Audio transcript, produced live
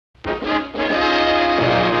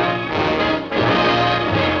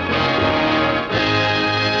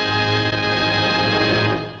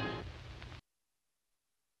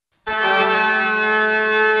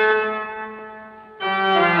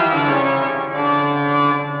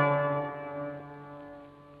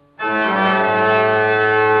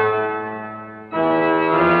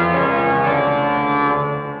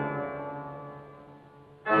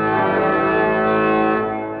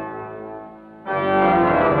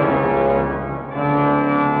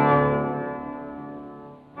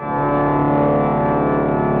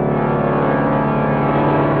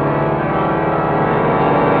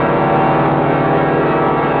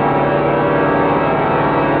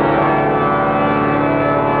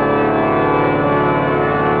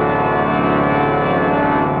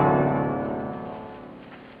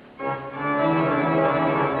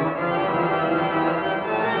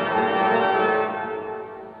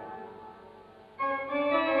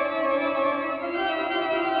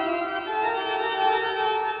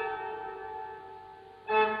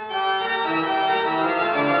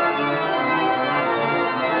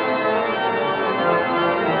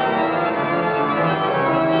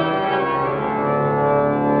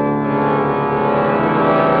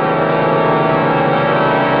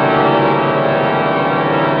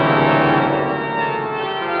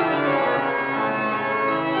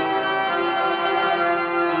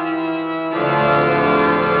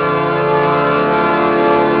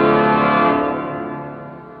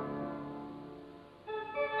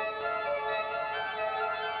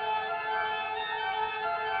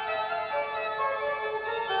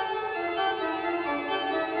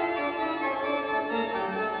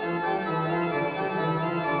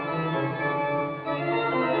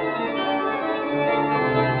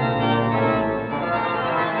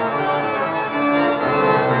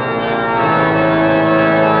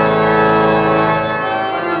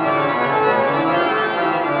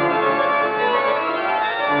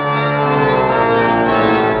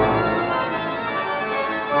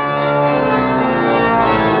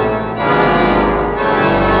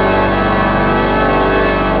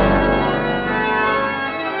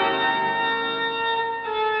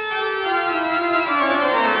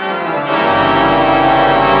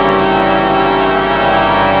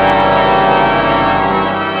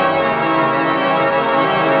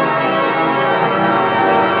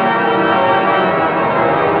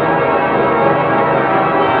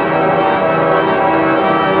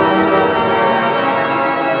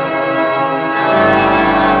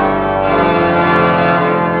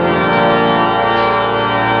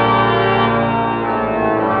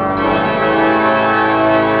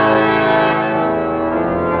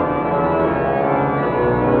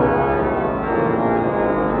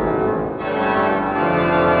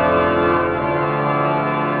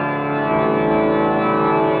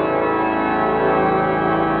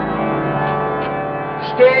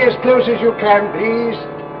stay as close as you can, please.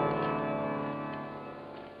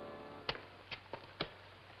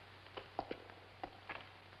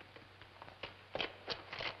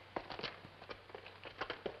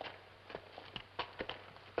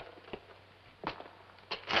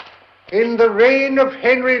 In the reign of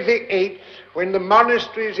Henry VIII, when the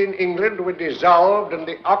monasteries in England were dissolved and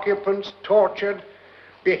the occupants tortured,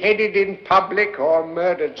 beheaded in public or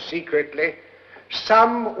murdered secretly,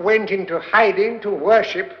 some went into hiding to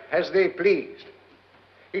worship as they pleased.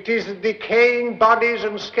 It is the decaying bodies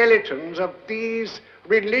and skeletons of these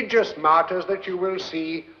religious martyrs that you will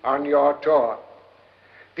see on your tour.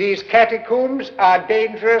 These catacombs are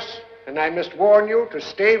dangerous, and I must warn you to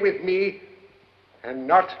stay with me and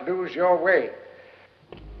not lose your way.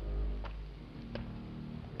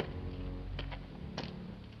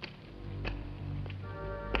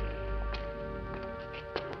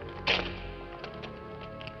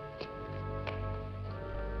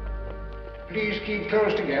 Please keep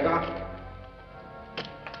close together.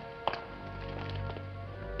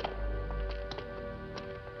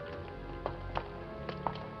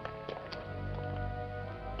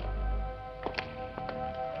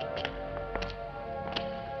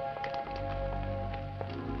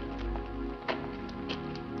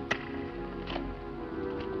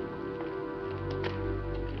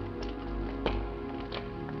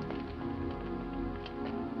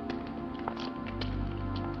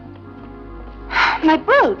 My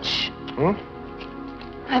brooch. Hmm?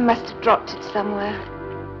 I must have dropped it somewhere.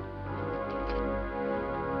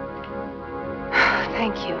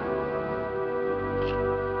 Thank you.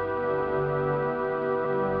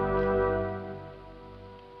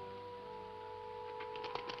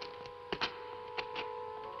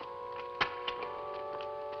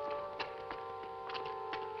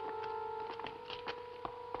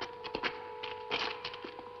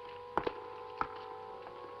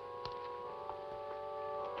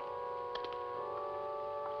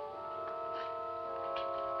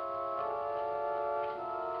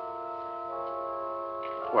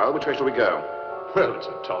 Well, which way shall we go? Well, it's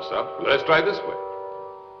a toss-up. Let's try this way.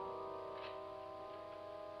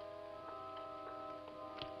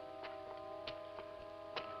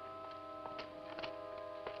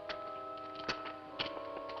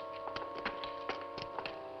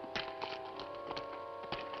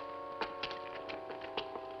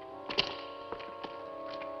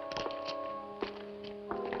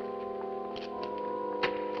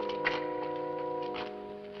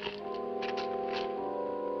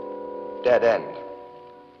 Dead end.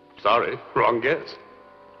 Sorry, wrong guess.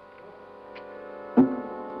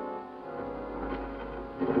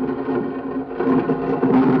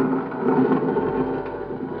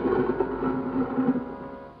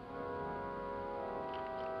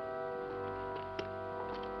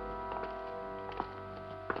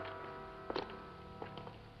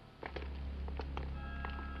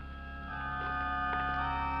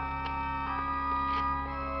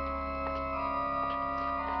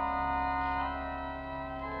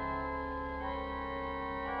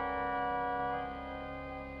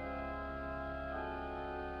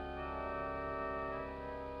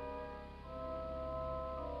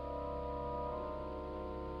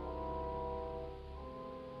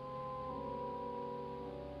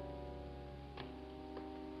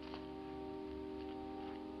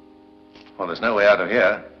 Well, there's no way out of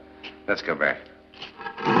here. Let's go back.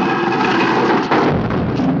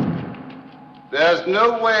 There's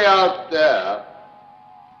no way out there.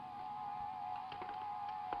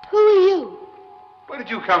 Who are you? Where did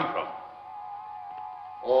you come from?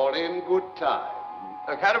 All in good time.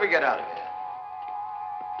 Look, how do we get out of here?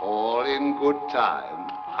 All in good time.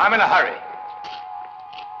 I'm in a hurry.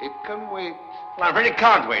 It can wait. Well, I really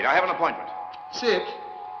can't wait. I have an appointment. Sit.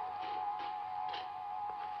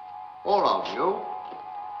 All of you.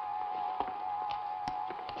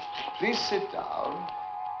 Please sit down.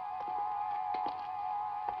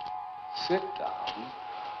 Sit down.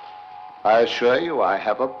 I assure you I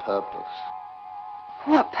have a purpose.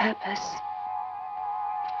 What purpose?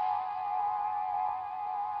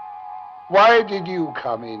 Why did you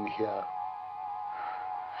come in here?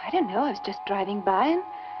 I don't know. I was just driving by and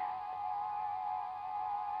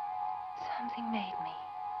something made me.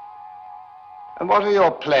 And what are your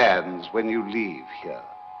plans when you leave here?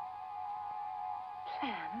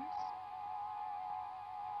 Plans?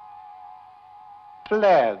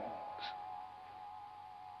 Plans.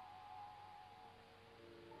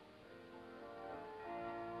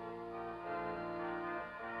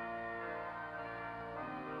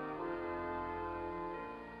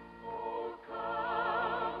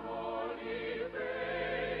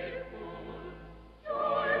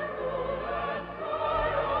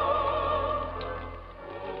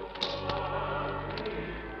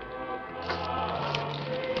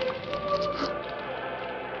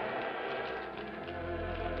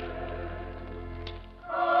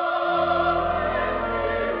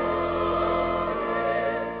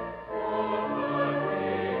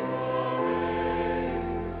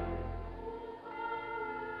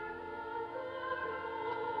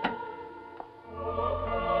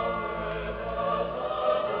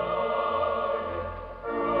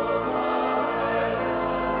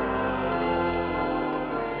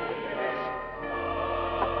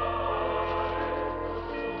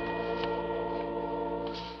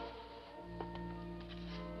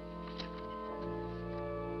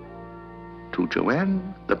 To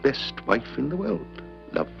Joanne, the best wife in the world.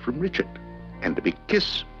 Love from Richard. And a big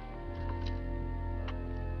kiss.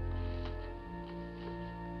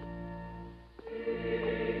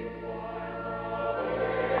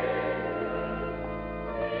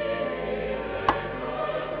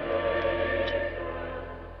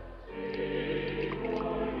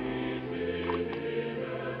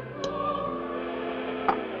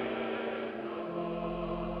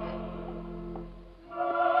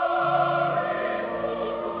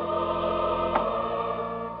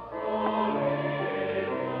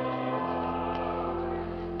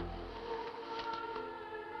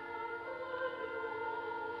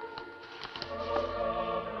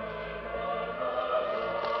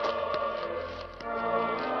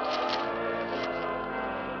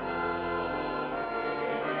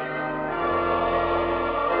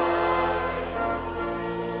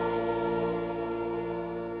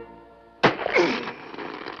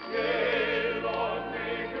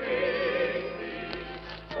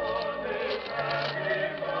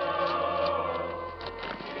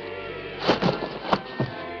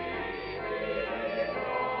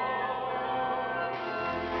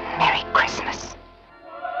 Merry Christmas.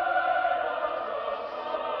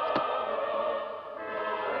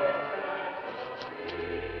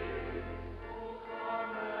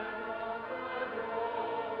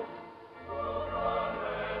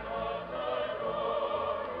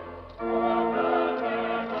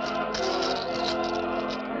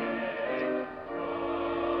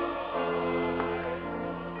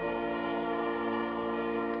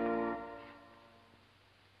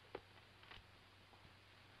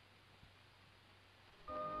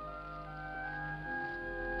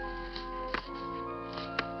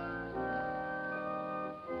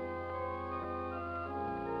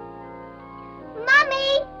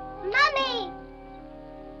 Mummy! Mummy!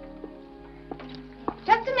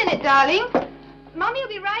 Just a minute, darling. Mommy will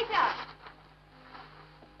be right up.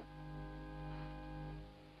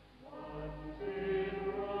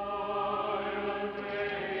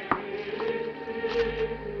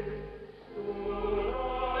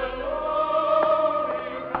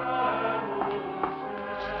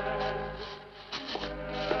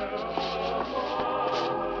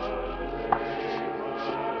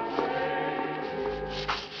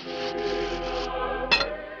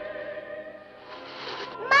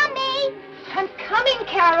 Mummy! I'm coming,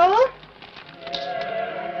 Carol.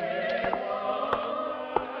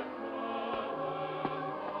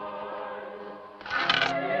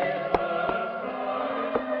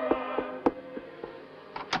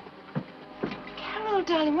 Carol,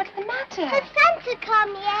 darling, what's the matter? Has Santa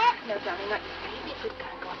come yet? No, darling, not yet. You be a good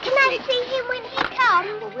girl and go on to Can I sleep. see him when he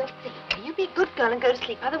comes? Well, we'll see. Now, you be a good girl and go to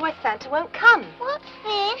sleep, otherwise Santa won't come. What's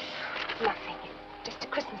this? Nothing. Just a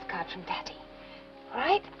Christmas card from Daddy. All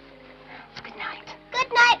right? Good night. Good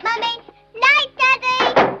night, Mummy. Night,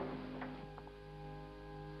 Daddy!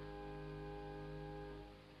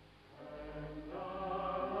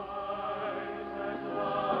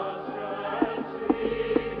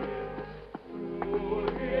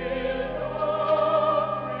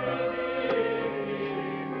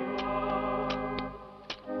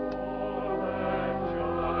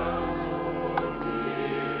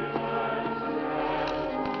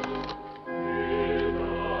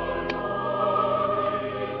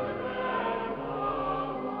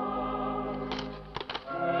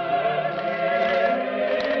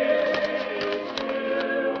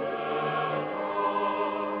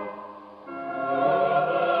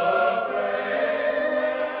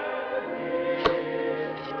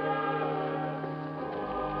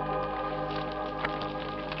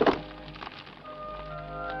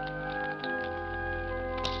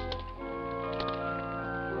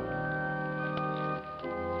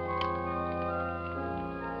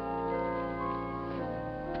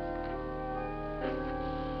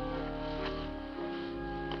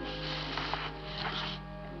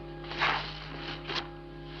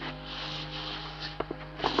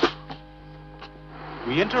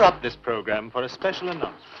 We interrupt this program for a special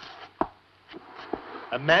announcement.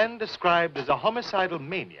 A man described as a homicidal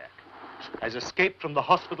maniac has escaped from the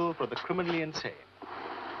hospital for the criminally insane.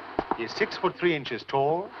 He is 6'3"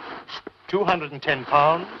 tall, 210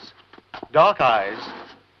 pounds, dark eyes,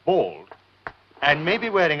 bald, and may be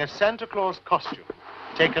wearing a Santa Claus costume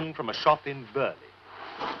taken from a shop in Burley.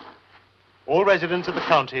 All residents of the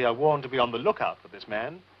county are warned to be on the lookout for this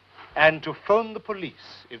man and to phone the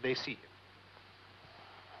police if they see him.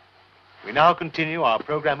 We now continue our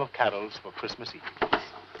program of carols for Christmas Eve.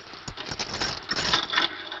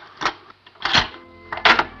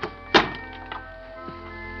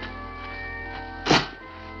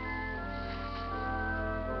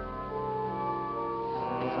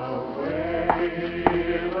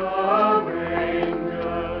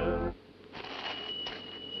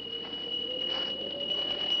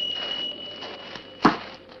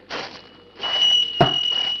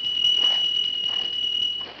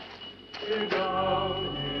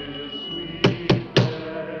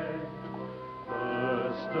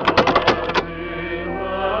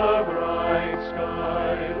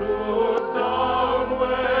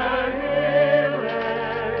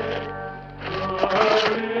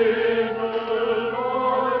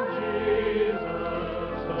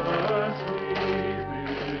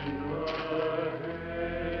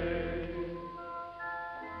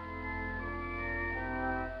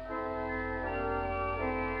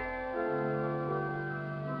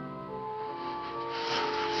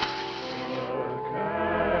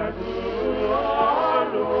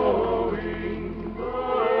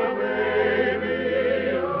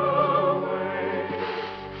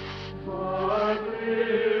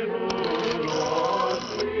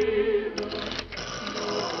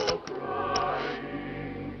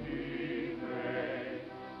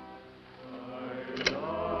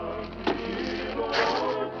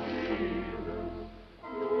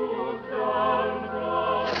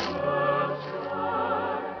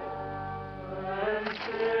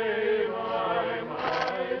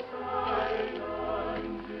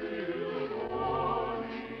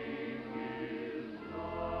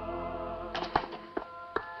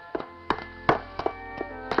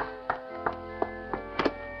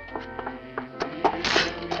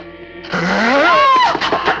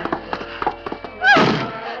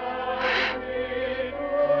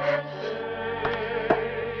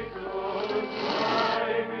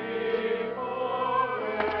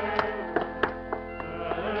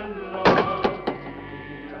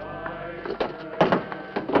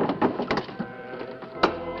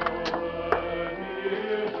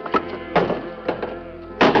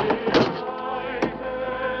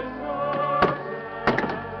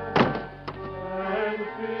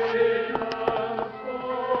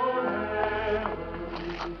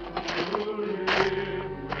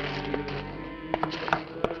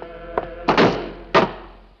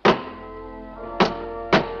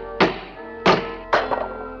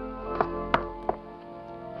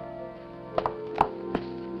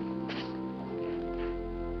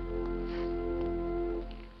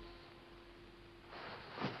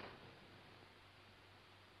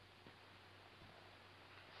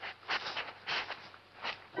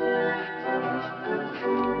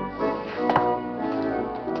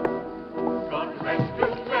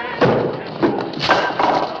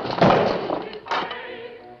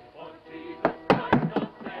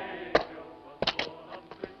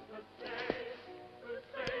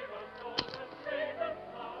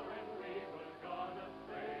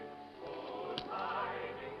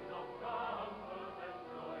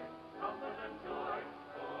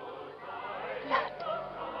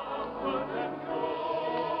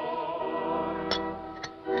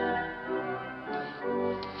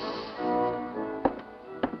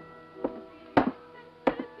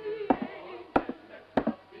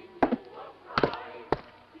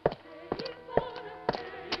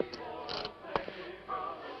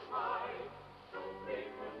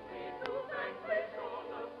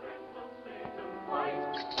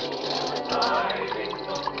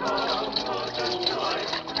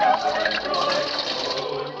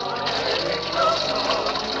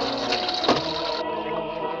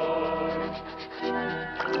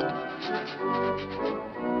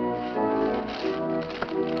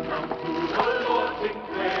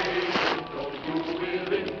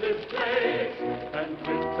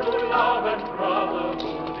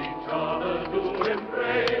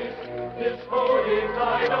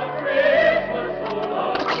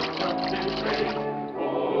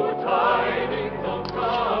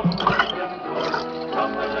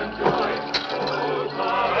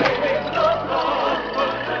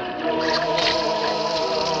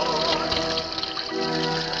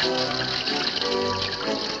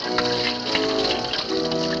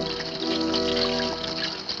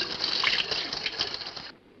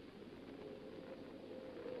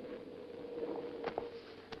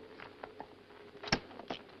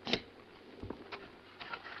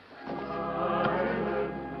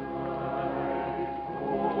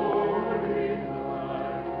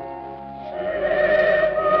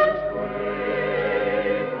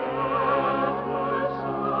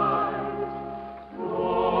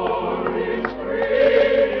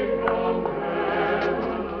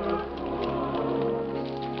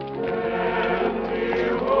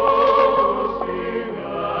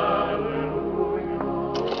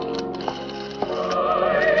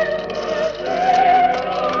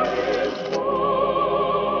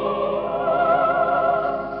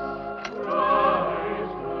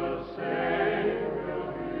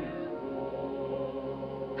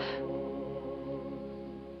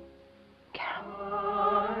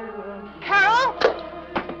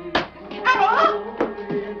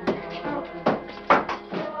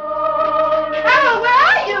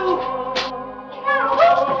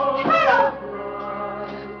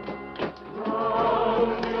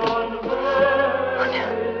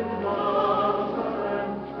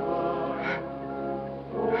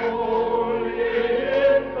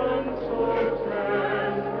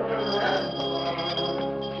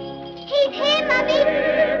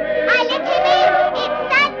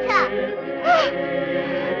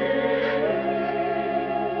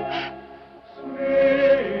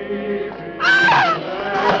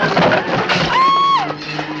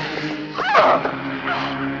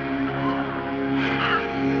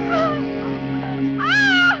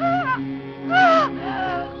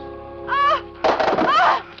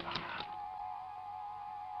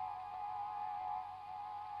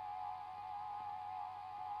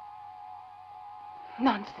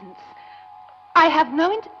 nonsense. I have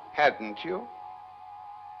no Hadn't you?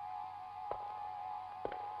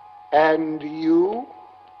 And you?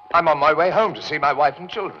 I'm on my way home to see my wife and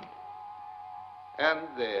children. And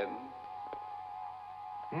then?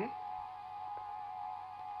 Hmm?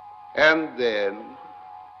 And then?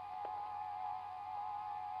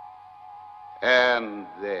 And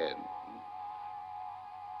then?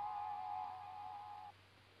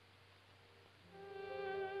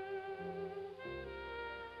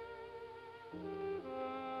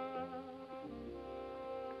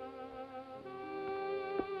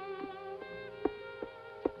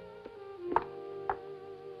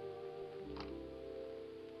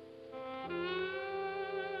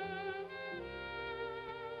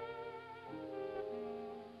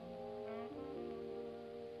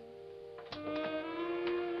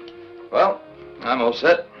 Well, I'm all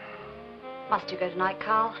set. Must you go tonight,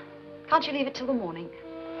 Carl? Can't you leave it till the morning?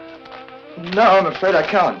 No, I'm afraid I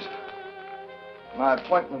can't. My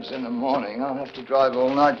appointment's in the morning. I'll have to drive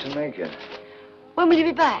all night to make it. When will you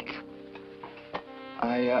be back?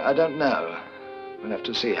 I don't know. We'll have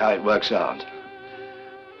to see how it works out.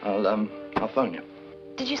 I'll phone you.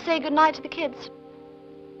 Did you say goodnight to the kids?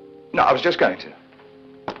 No, I was just going to.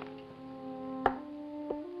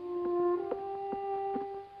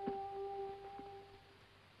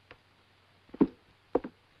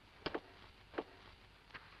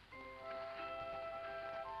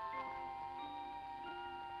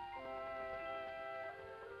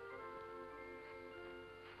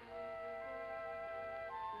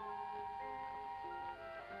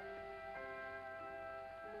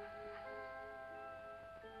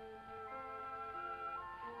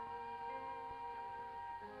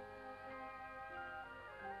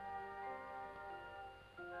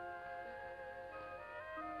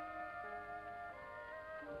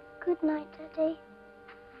 Good night, Daddy.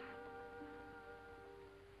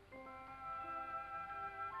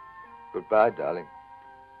 Goodbye, darling.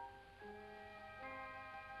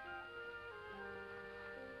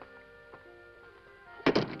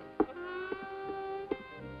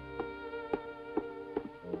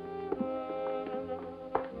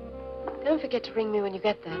 Don't forget to ring me when you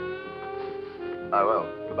get there. I will.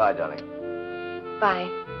 Goodbye, darling. Bye.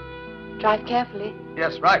 Drive carefully.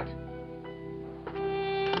 Yes, right.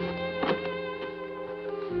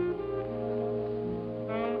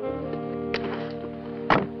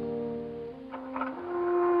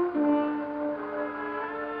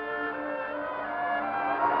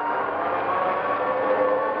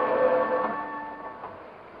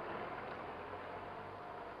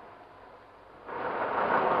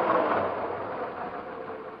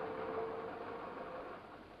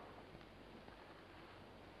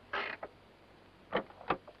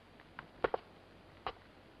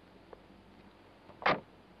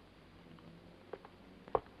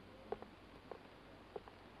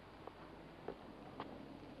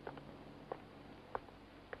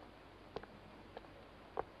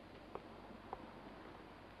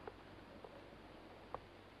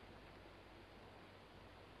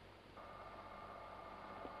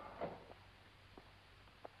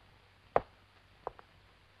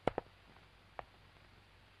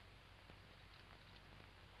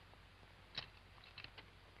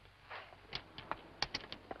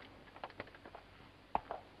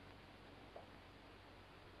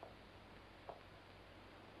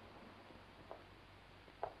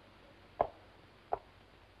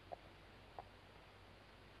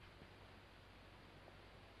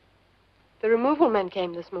 The removal men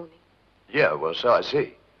came this morning. Yeah, well, so I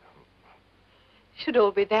see. Should all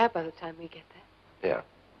be there by the time we get there. Yeah.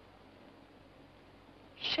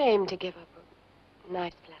 Shame to give up a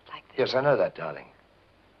nice flat like this. Yes, I know that, darling.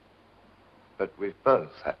 But we've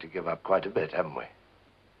both had to give up quite a bit, haven't we?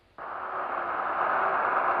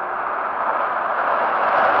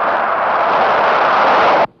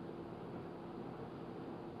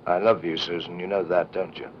 I love you, Susan. You know that,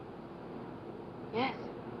 don't you? Yes,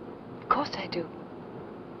 of course I do.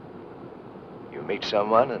 You meet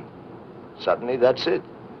someone and suddenly that's it.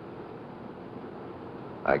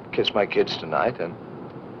 I kiss my kids tonight and...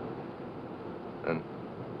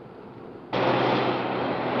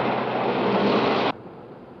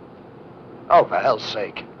 Oh, for hell's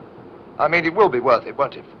sake. I mean, it will be worth it,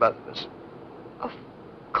 won't it, for both of us? Of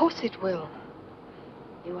course it will.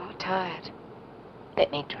 You are tired.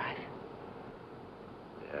 Let me drive.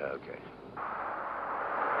 Yeah, okay.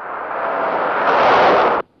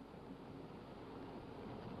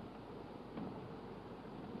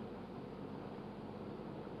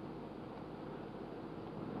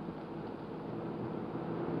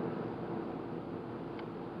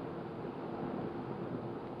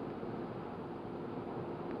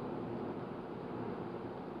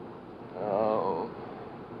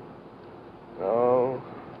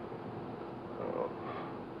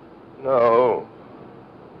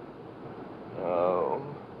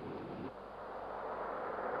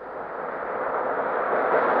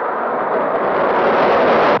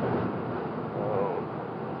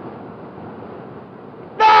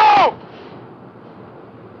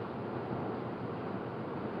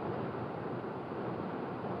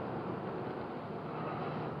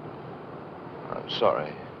 I'm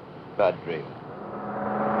sorry. Bad dream.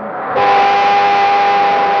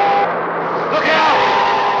 Look out!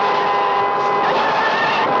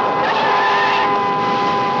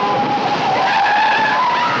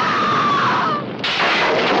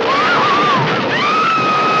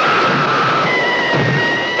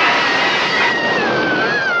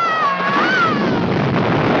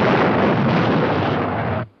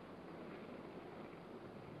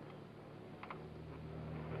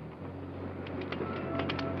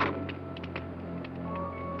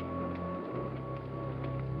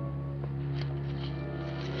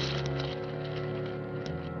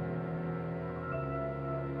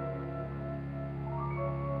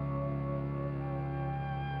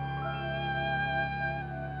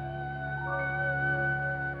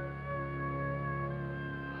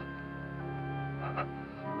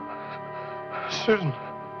 Susan.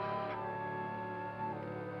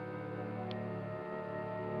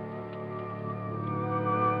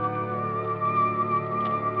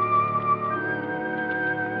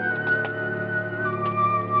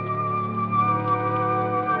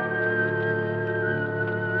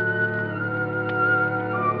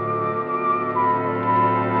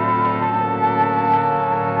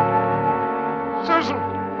 Susan,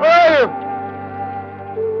 where are you?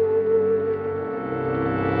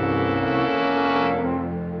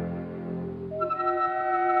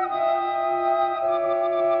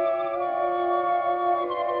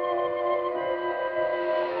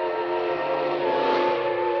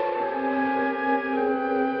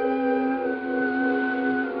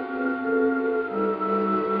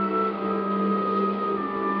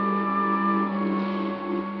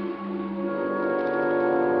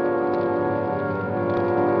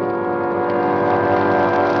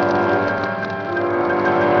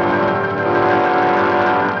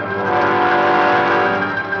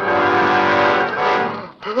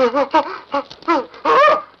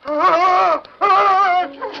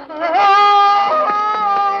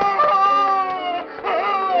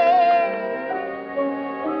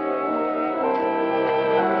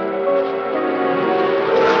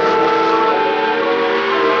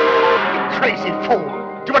 Crazy fool!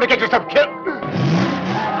 Do you want to get yourself killed?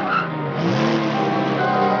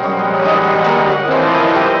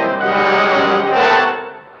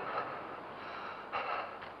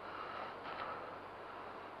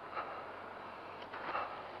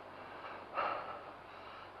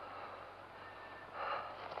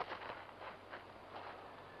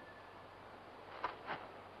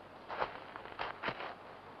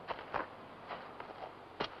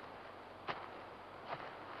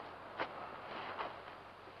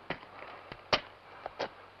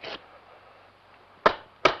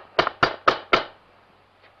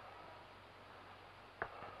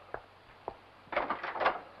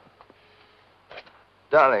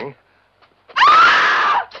 Darling.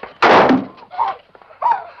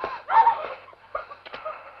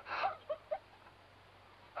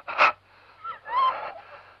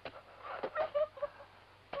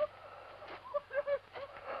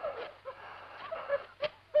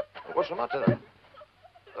 What's the matter then?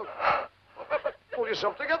 Look, pull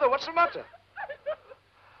yourself together. What's the matter?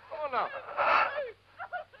 Come on now.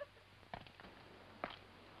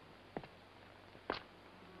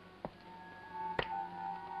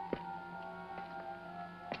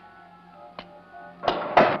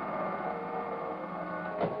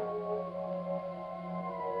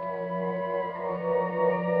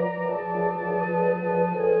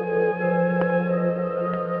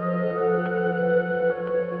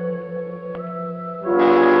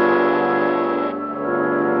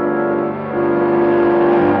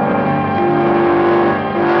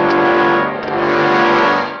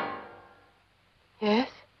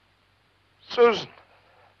 Susan.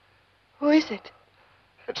 Who is it?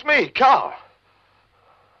 It's me, Carl.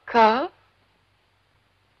 Carl?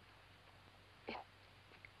 It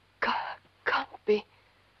can't be.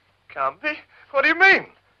 Can't be? What do you mean?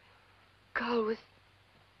 Carl was...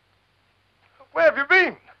 Where have you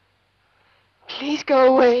been? Please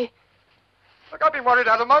go away. Look, I've been worried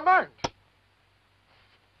out of my mind.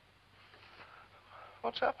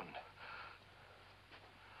 What's happened?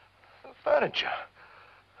 The furniture.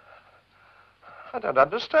 I don't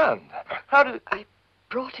understand. How did... I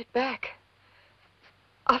brought it back.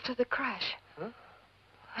 After the crash. Huh?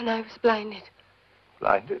 And I was blinded.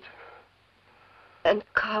 Blinded? And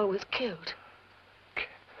Carl was killed.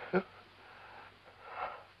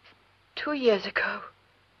 2 years ago.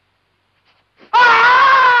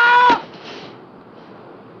 Ah!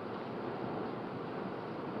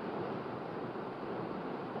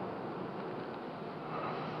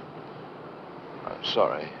 I'm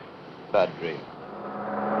sorry. Bad dream.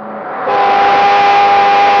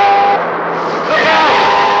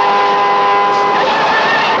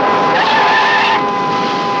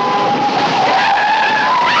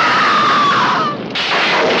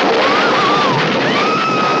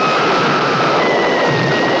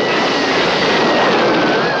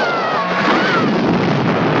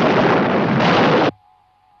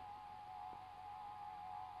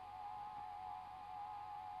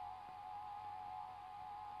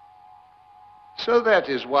 So that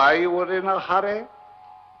is why you were in a hurry?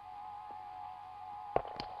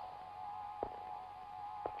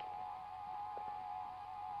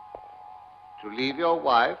 To leave your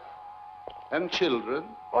wife and children?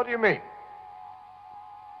 What do you mean?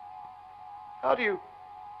 How do you...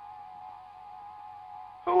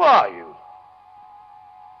 Who are you?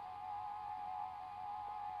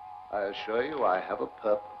 I assure you I have a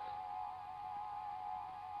purpose.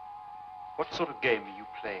 What sort of game are you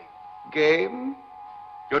playing? Game?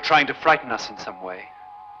 You're trying to frighten us in some way.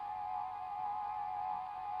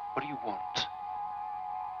 What do you want?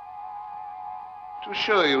 To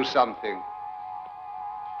show you something.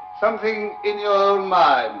 Something in your own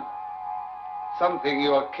mind. Something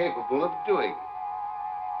you are capable of doing.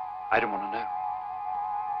 I don't want to know.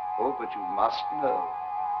 Oh, but you must know.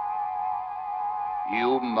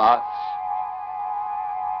 You must.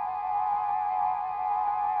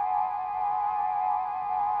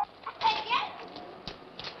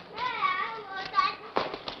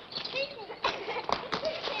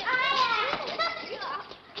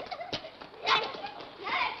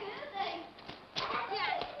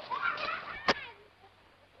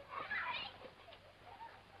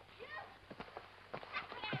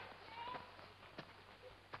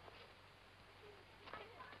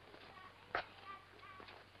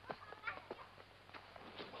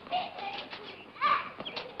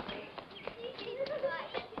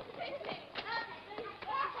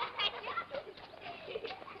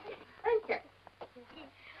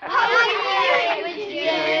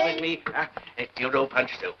 Theodore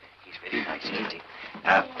Punch, though. He's very nice, isn't he?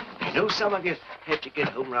 I know some of you have to get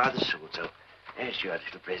home rather soon, so there's your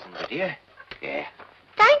little present, my dear. Yeah.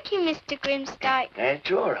 Thank you, Mr. Grimsdyke.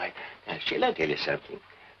 That's all right. Now, shall I tell you something?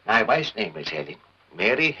 My wife's name is Helen.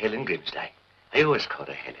 Mary Helen Grimsdyke. I always call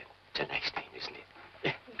her Helen. It's a nice name, isn't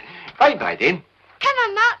it? Bye-bye, then. Come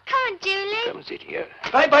on, Mark. Come on, Julie. Come and sit here.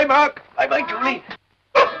 Bye-bye, Mark. Bye-bye, Julie.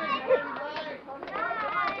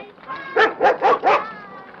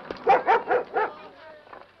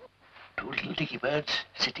 Two little dicky birds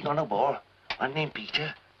sitting on a wall. One named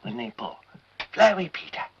Peter, one named Paul. Fly away,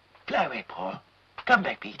 Peter. Fly away, Paul. Come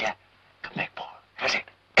back, Peter. Come back, Paul. That's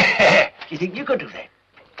it. You think you could do that?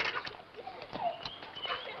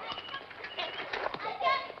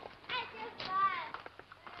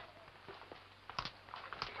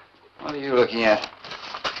 What are you looking at?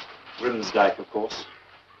 Grimsdyke, of course.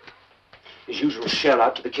 His usual shell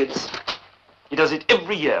out to the kids. He does it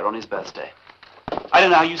every year on his birthday. I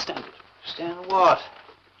don't know how you stand it. Stand what?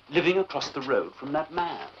 Living across the road from that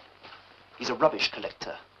man. He's a rubbish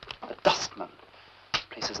collector, a dustman.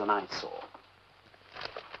 Place is an eyesore.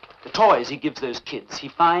 The toys he gives those kids, he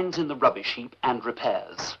finds in the rubbish heap and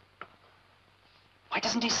repairs. Why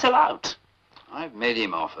doesn't he sell out? I've made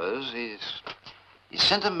him offers. He's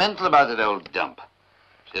sentimental about that old dump.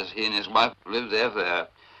 Says he and his wife lived there for their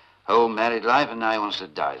whole married life, and now he wants to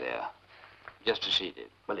die there. Just as she did.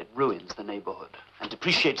 Well, it ruins the neighborhood and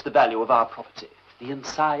depreciates the value of our property. The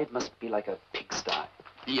inside must be like a pigsty.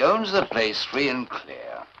 He owns the place free and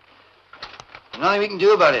clear. There's nothing we can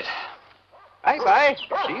do about it. Bye-bye.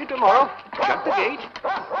 See you tomorrow. Shut the gate.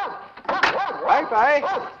 Bye-bye.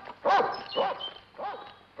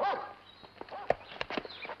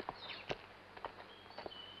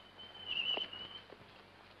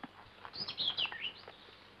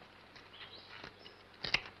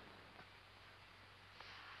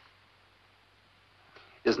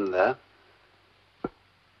 Isn't there?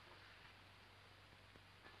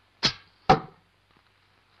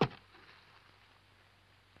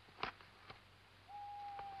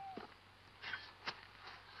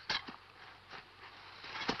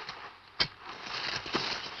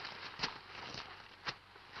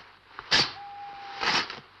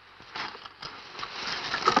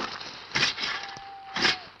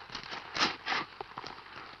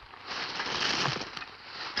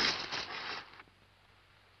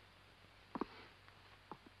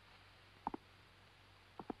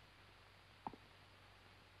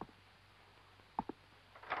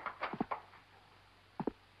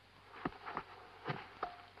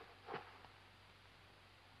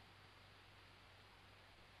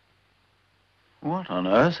 What on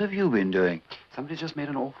earth have you been doing? Somebody just made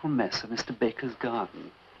an awful mess of Mr. Baker's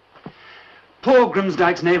garden. Poor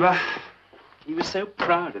Grimsdyke's neighbor. He was so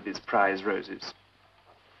proud of his prize roses.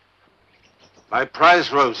 My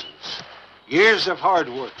prize roses. Years of hard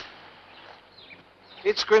work.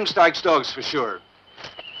 It's Grimsdyke's dogs for sure.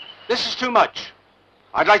 This is too much.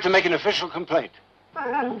 I'd like to make an official complaint.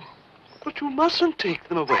 But you mustn't take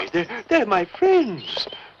them away. They're my friends.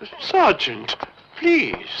 Sergeant,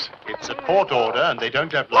 please. It's a court order and they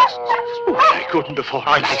don't have licenses. Oh, I couldn't afford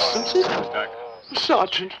licenses.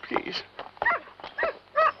 Sergeant, please.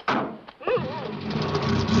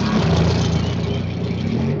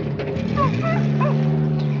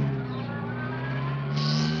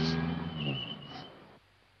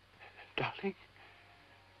 Darling?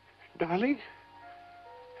 Darling?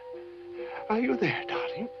 Are you there,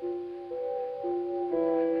 darling?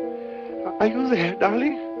 Are you there,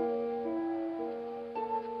 darling?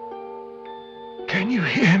 Can you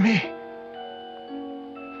hear me?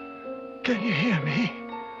 Can you hear me?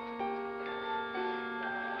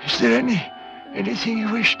 Is there anything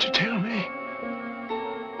you wish to tell me?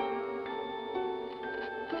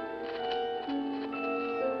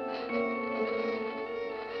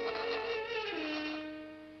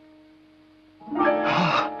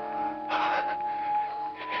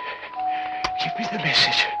 Give me the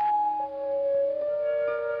message.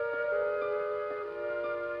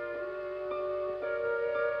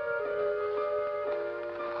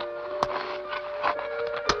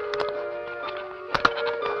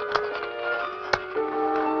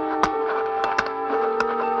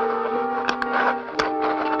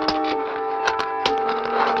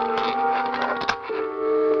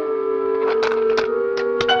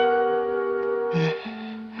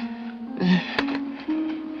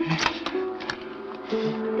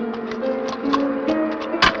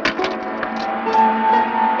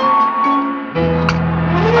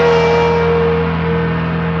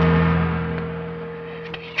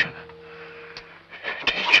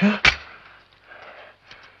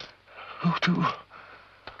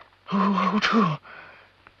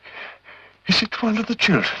 Is it one of the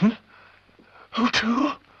children? Who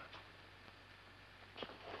to?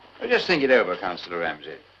 Just think it over, Councillor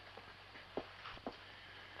Ramsey.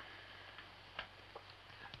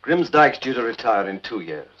 Grimsdyke's due to retire in 2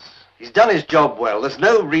 years. He's done his job well. There's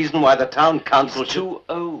no reason why the town council should... Too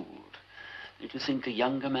old. Don't you think a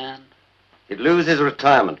younger man? He'd lose his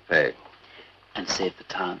retirement pay. And save the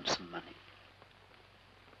town some money.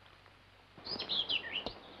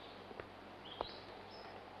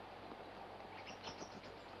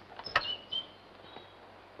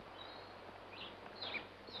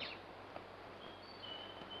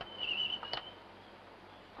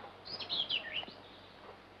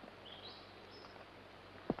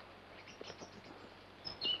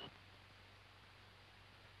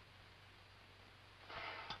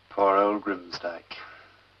 Poor old Grimsdyke.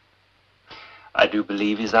 I do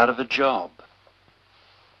believe he's out of a job.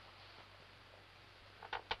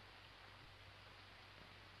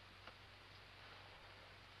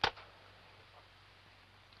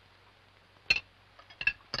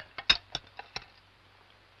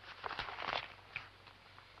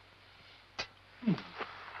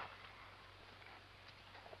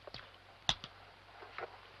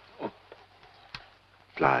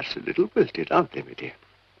 Flowers a little wilted, aren't they, my dear?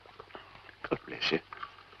 God bless you.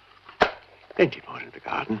 Plenty more in the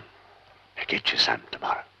garden. I'll get you some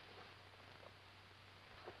tomorrow.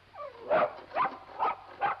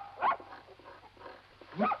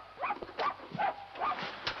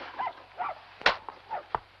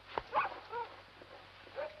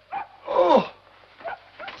 Oh!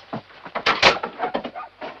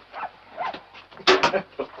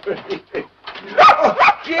 Oh,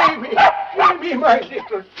 Jamie! Jamie, my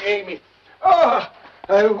little Jamie! Oh,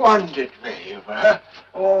 I wondered where you were.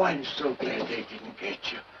 Oh, I'm so glad they didn't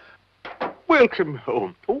get you. Welcome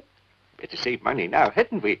home. Oh, better save money now,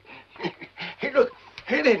 hadn't we? Hey, look,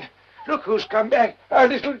 Helen, look who's come back. Our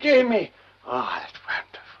little Jamie. Oh, that's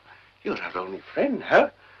wonderful. You're our only friend, huh?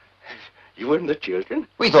 You and the children?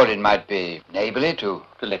 We thought it might be neighborly to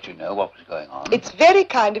let you know what was going on. It's very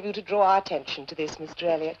kind of you to draw our attention to this, Mr.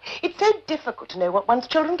 Elliot. It's so difficult to know what one's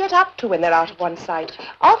children get up to when they're out of one's sight.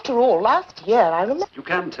 After all, last year, I remember... You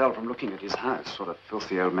can tell from looking at his house what a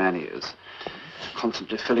filthy old man he is.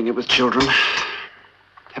 Constantly filling it with children.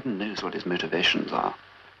 Heaven knows what his motivations are.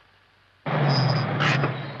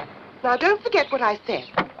 Now, don't forget what I said.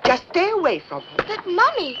 Just stay away from him. But,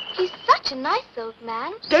 Mummy, he's such a nice old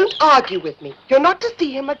man. Don't argue with me. You're not to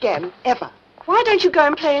see him again, ever. Why don't you go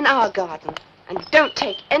and play in our garden? And don't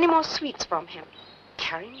take any more sweets from him.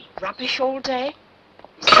 Carrying rubbish all day.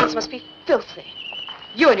 His hands must be filthy.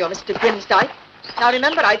 You and your Mr. Grimsdyke. Now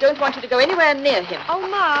remember, I don't want you to go anywhere near him. Oh,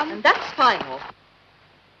 Mum. And that's final.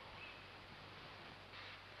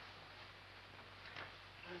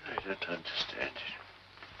 I don't understand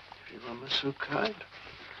it. Everyone was so kind.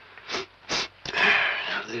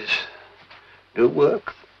 Now there's no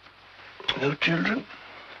work, no children,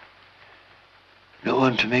 no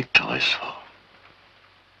one to make toys for.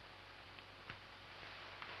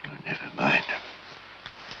 Oh, never mind.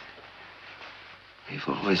 We've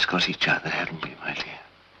always got each other, haven't we, my dear?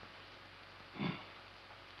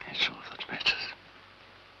 That's all that matters.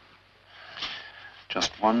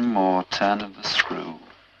 Just one more turn of the screw,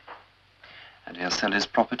 and he'll sell his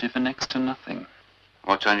property for next to nothing.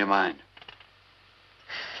 What's on your mind?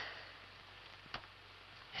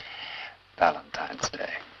 Valentine's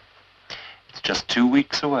Day. It's just 2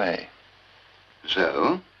 weeks away.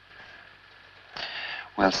 So?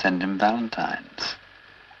 We'll send him valentines.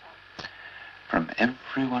 From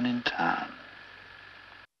everyone in town.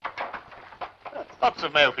 Lots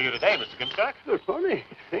of mail for you today, Mr. Grimstock. Good morning.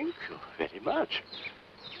 Thank you very much.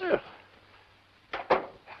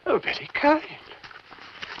 Oh, very kind.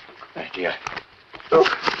 My dear,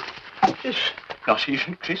 look, it's not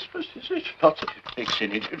even Christmas, is it? Not that it makes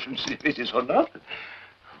any difference if it is or not. I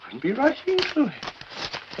wouldn't be writing to it.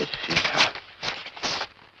 Let's see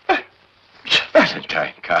now. It's a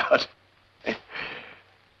Valentine card.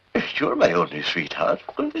 You're my only sweetheart,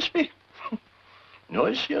 will this be?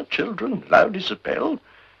 Noisy are children, loud is a bell,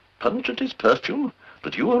 pungent is perfume,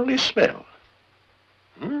 but you only smell.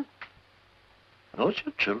 Noisy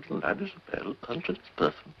are children, loud is a bell, pungent is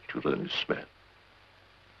perfume, but you only smell.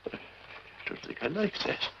 I don't think I like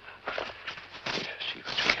that. Let's see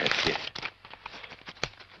what we have here.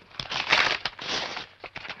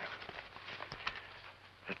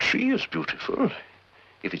 A tree is beautiful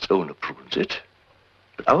if its owner prunes it,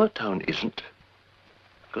 but our town isn't,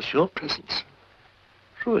 because your presence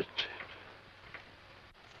ruined it.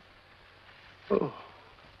 Oh.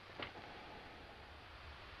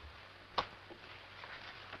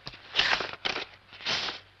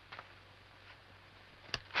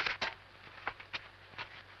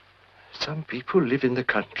 Some people live in the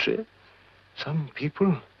country. Some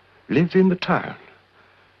people live in the town.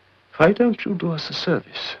 Why don't you do us a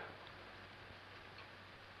service?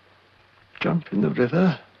 Jump in the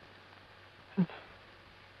river.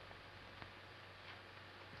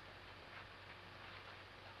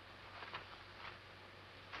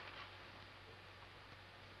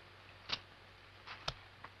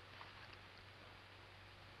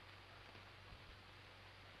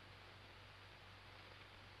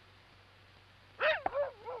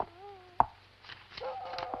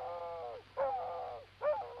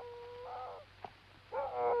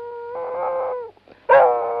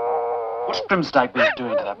 What's Grimsdyke been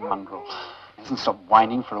doing to that mongrel? He hasn't stopped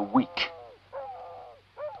whining for a week.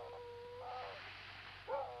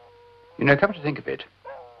 You know, come to think of it,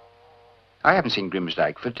 I haven't seen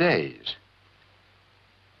Grimsdyke for days.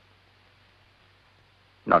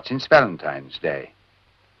 Not since Valentine's Day.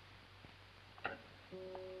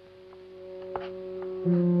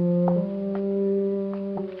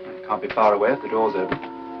 It can't be far away if the door's open.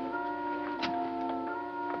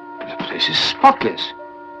 The place is spotless.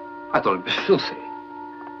 I thought it was filthy.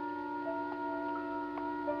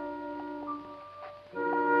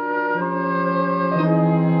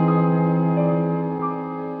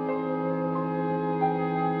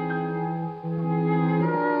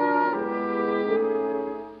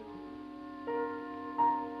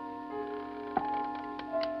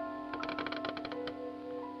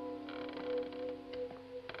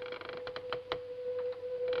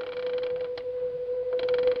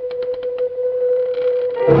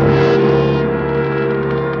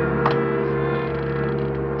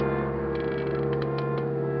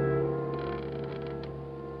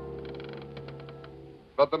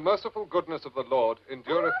 But the merciful goodness of the Lord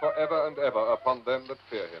endureth for ever and ever upon them that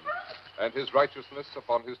fear him, and his righteousness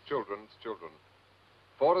upon his children's children.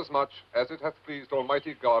 Forasmuch as it hath pleased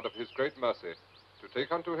Almighty God of his great mercy to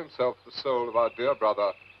take unto himself the soul of our dear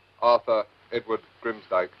brother, Arthur Edward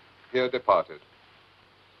Grimsdyke, here departed.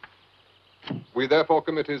 We therefore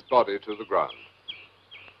commit his body to the ground,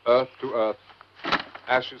 earth to earth,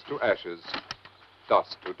 ashes to ashes,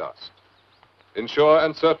 dust to dust, in sure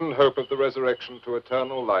and certain hope of the resurrection to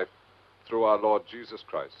eternal life through our Lord Jesus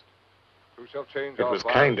Christ, who shall change It our was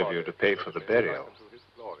vile kind of body you to pay for the burial. into his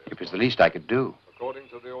glorious It was the least I could do. according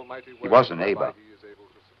to the almighty He word was a whereby neighbor. he is able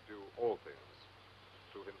to subdue all things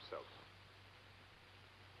to himself.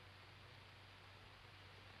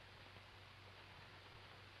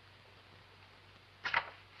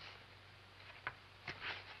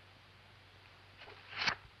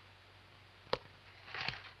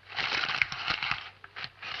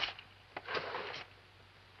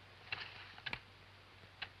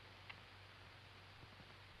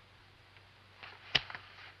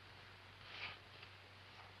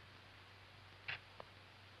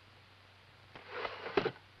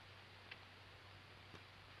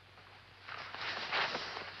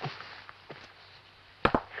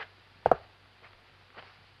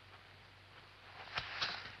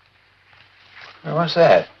 What's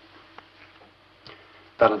that?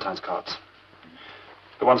 Valentine's cards.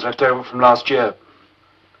 The ones left over from last year.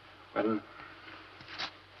 When?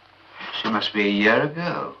 She must be a year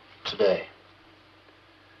ago. Today.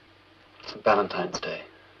 St. Valentine's Day,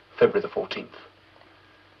 February the 14th.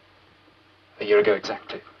 A year ago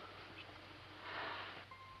exactly.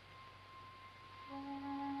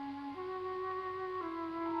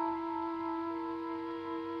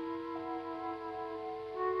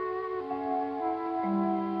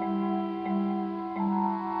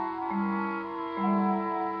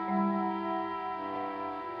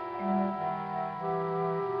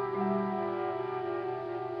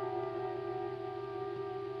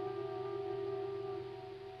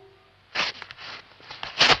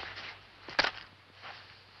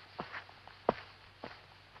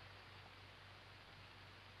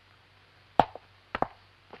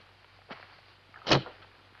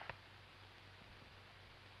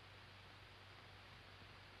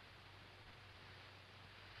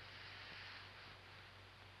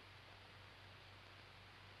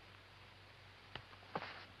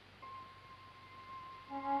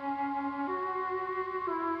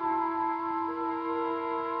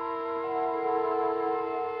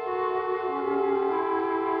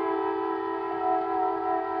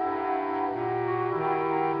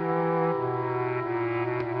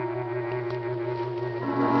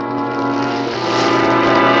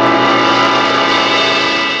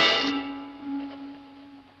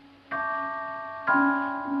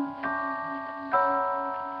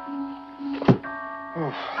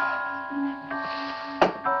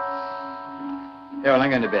 Yeah, well,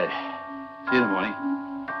 I'm going to bed. See you in the morning.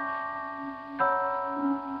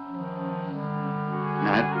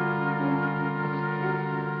 Night.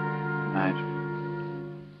 Night.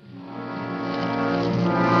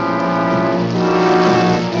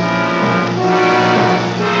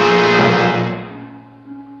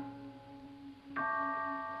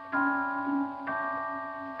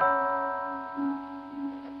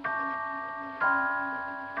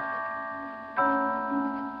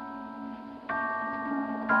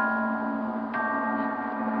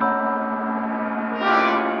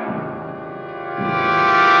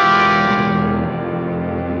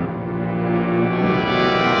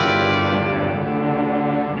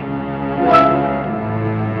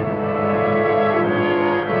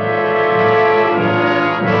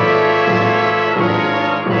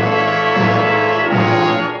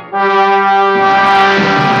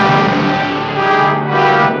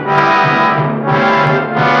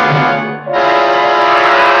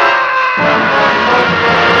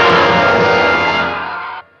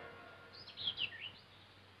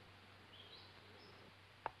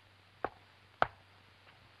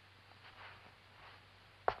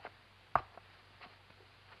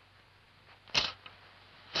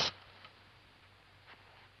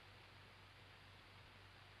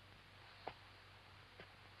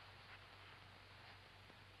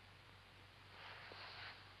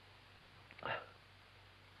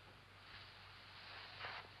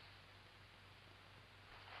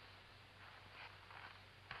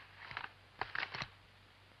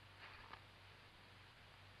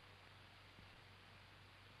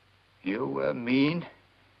 You were mean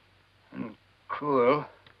and cruel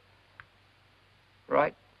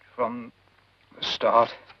right from the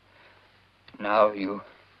start. Now you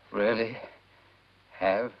really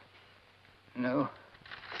have no...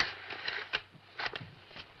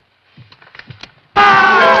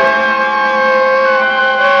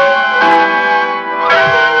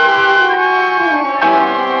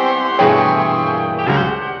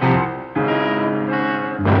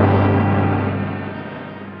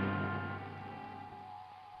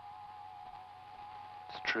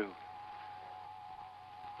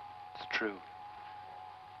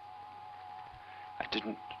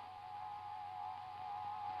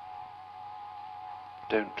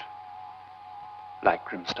 Don't like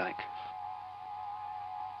Grimstike.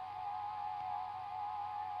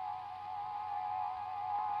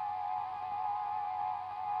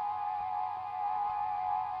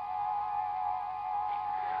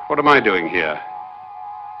 What am I doing here?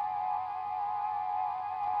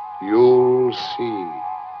 You'll see.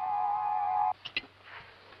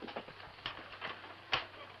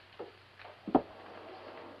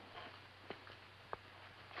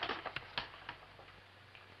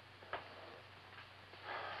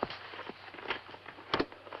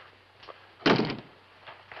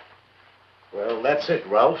 Well, that's it,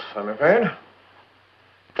 Ralph, I'm afraid.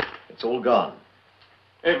 It's all gone.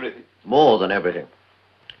 Everything. More than everything.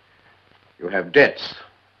 You have debts.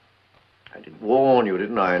 I did warn you,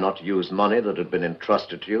 didn't I, not to use money that had been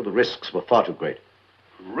entrusted to you. The risks were far too great.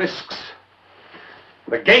 Risks?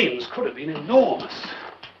 The gains could have been enormous.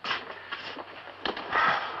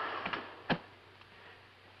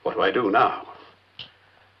 What do I do now?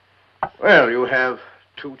 Well, you have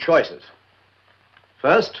two choices.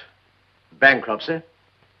 First, bankruptcy.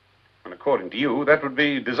 And according to you, that would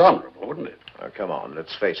be dishonorable, wouldn't it? Now, come on,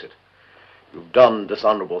 let's face it. You've done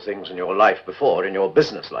dishonorable things in your life before, in your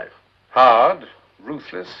business life. Hard,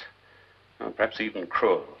 ruthless, perhaps even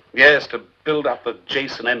cruel. Yes, to build up the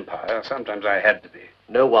Jason empire, sometimes I had to be.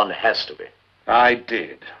 No one has to be. I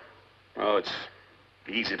did. Oh, it's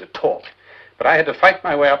easy to talk, but I had to fight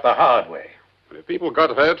my way up the hard way. And if people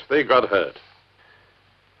got hurt, they got hurt.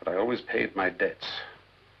 But I always paid my debts.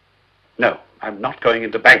 No, I'm not going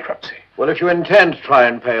into bankruptcy. Well, if you intend to try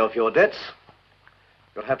and pay off your debts,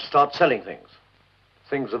 you'll have to start selling things.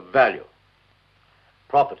 Things of value.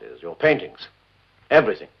 Properties, your paintings,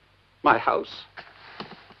 everything. My house.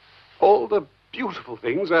 All the beautiful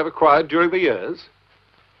things I've acquired during the years.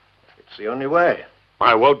 It's the only way.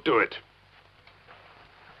 I won't do it.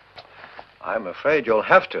 I'm afraid you'll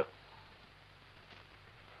have to.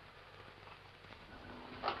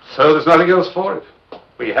 So there's nothing else for it.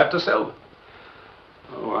 We have to sell them.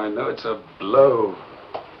 Oh, I know it's a blow.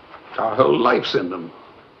 Our whole life's in them.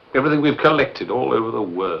 Everything we've collected all over the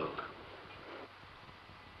world.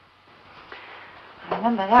 I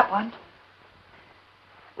remember that one.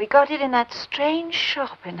 We got it in that strange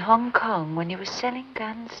shop in Hong Kong when you were selling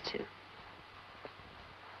guns too.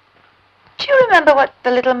 Do you remember what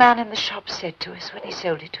the little man in the shop said to us when he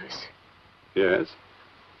sold it to us? Yes.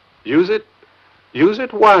 Use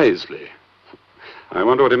it wisely. I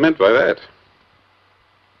wonder what he meant by that.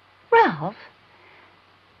 Ralph,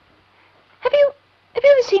 have you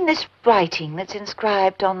ever seen this writing that's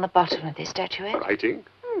inscribed on the bottom of this statuette? Writing?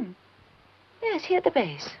 Yes, here at the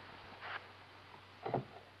base.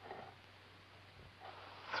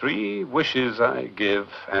 3 wishes I give,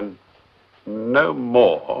 and no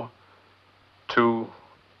more, to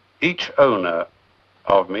each owner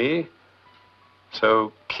of me,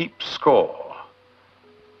 so keep score.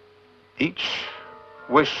 Each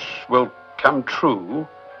wish will come true,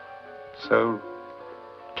 so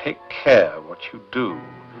take care what you do.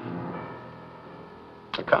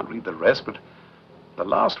 I can't read the rest, but the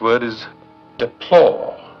last word is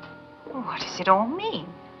deplore. What does it all mean?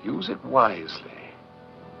 Use it wisely.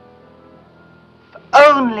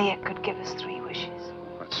 Only it could give us 3 wishes.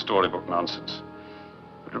 That's storybook nonsense.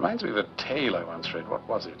 It reminds me of a tale I once read. What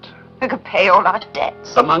was it? We could pay all our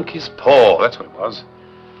debts. The Monkey's Paw, that's what it was.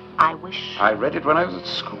 I wish. I read it when I was at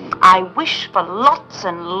school. I wish for lots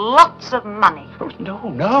and lots of money. Oh,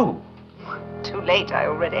 no. Too late, I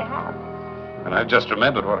already have. And I've just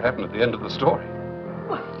remembered what happened at the end of the story.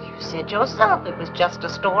 Well, you said yourself it was just a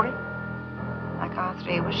story. Like our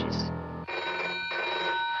 3 wishes.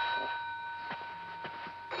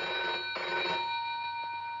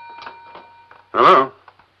 Hello?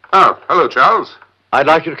 Oh, hello, Charles. I'd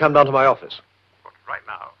like you to come down to my office. What, right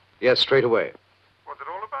now? Yes, straight away. What's it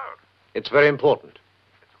all about? It's very important.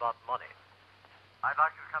 It's about money. I'd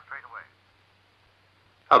like you to come straight away.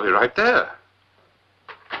 I'll be right there.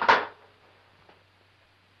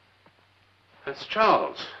 That's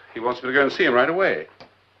Charles. He wants me to go and see him right away.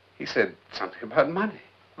 He said something about money.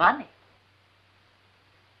 Money?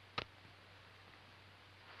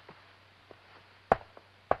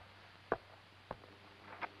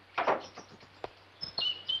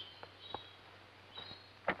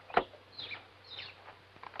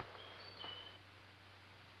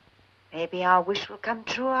 Maybe our wish will come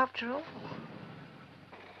true after all.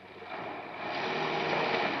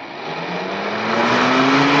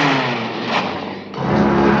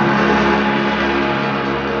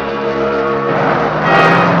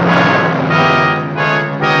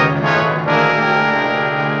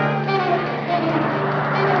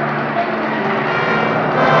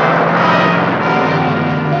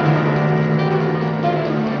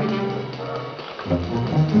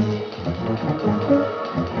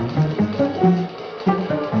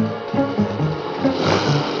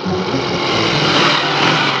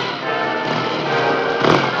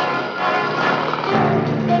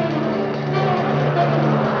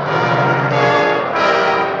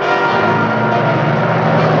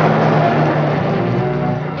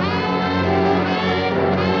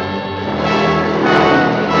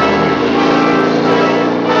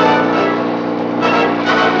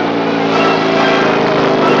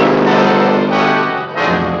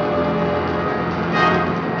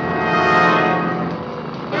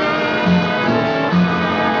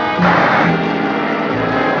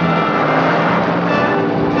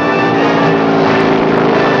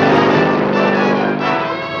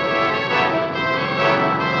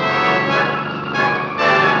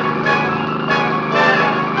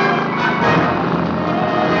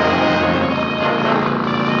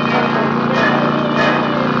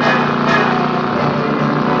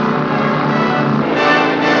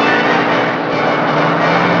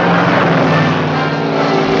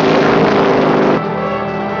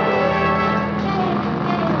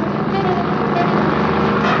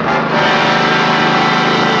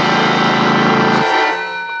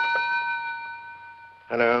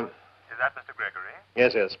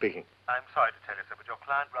 Yes, yes, speaking. I'm sorry to tell you, sir, but your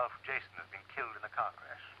client, Ralph Jason, has been killed in a car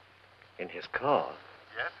crash. In his car?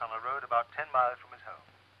 Yes, on a road about 10 miles from his home.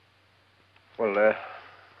 Well,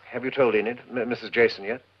 have you told Enid, Mrs. Jason,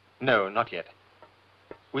 yet? No, not yet.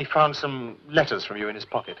 We found some letters from you in his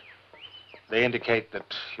pocket. They indicate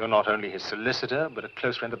that you're not only his solicitor, but a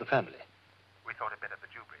close friend of the family. We thought it better that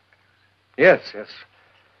you break the news. Yes, yes.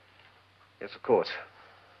 Yes, of course.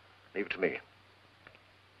 Leave it to me.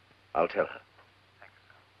 I'll tell her.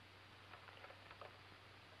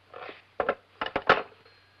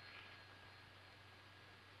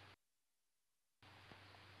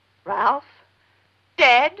 Ralph?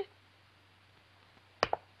 Dead?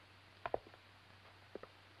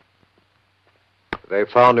 They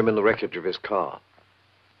found him in the wreckage of his car.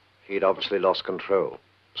 He'd obviously lost control,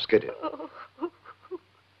 skidded.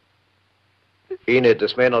 Enid,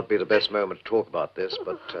 this may not be the best moment to talk about this,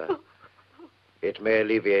 but it may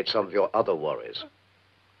alleviate some of your other worries.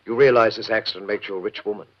 You realize this accident makes you a rich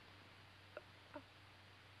woman.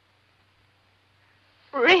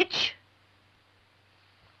 Rich?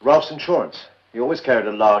 Ralph's insurance. He always carried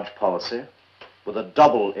a large policy with a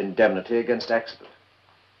double indemnity against accident.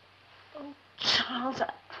 Charles,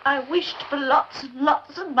 I wished for lots and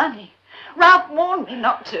lots of money. Ralph warned me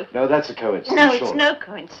not to. No, that's a coincidence. No, sure. it's no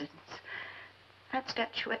coincidence. That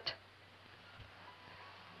statuette.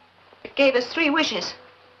 It gave us 3 wishes.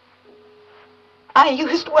 I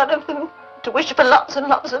used one of them to wish for lots and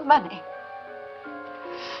lots of money.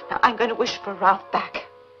 Now, I'm going to wish for Ralph back.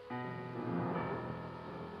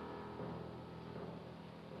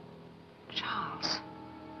 Charles,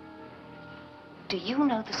 do you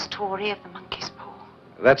know the story of the monkey's paw?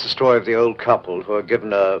 That's the story of the old couple who are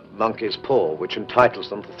given a monkey's paw, which entitles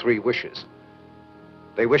them to 3 wishes.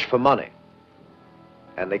 They wish for money.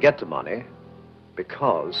 And they get the money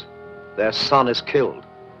because their son is killed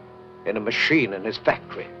in a machine in his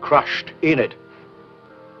factory, crushed. Enid,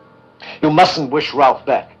 you mustn't wish Ralph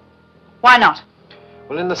back. Why not?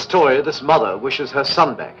 Well, in the story, this mother wishes her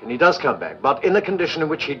son back, and he does come back, but in the condition in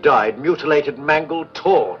which he died, mutilated, mangled,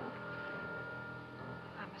 torn.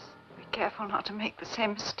 I must be careful not to make the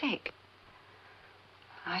same mistake.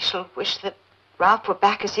 I shall wish that Ralph were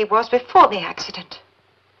back as he was before the accident.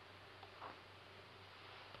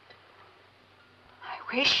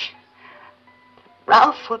 I wish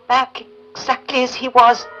Ralph were back exactly as he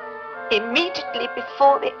was immediately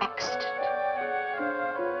before the accident.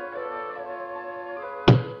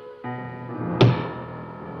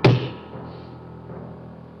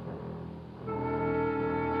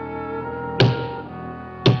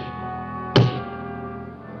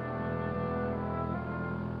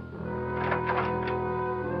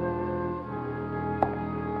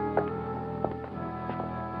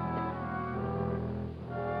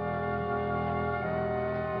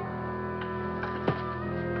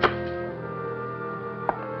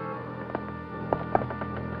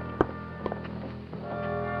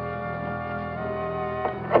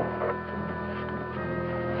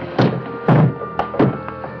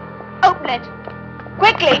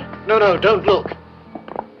 Quickly! No, don't look.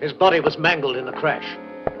 His body was mangled in the crash.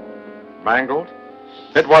 Mangled?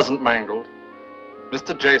 It wasn't mangled.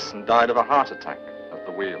 Mr. Jason died of a heart attack at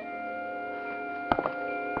the wheel.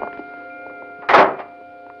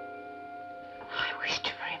 I wished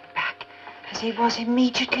for him back as he was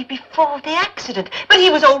immediately before the accident. But he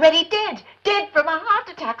was already dead. Dead from a heart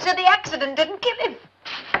attack, so the accident didn't kill him.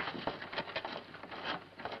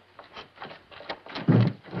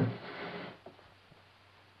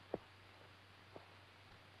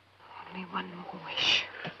 Only one more wish.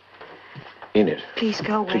 Enid. Please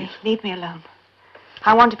go away. Please. Leave me alone.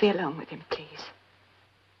 I want to be alone with him, please.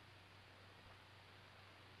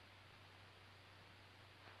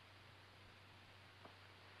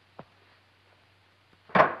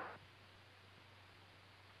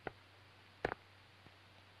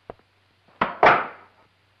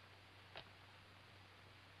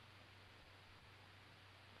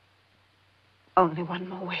 Only one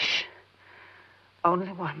more wish.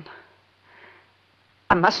 Only one.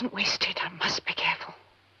 I mustn't waste it. I must be careful.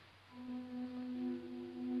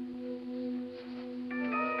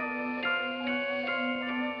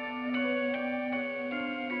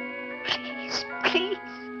 Please, please.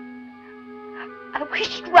 I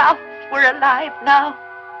wish Ralph were alive now.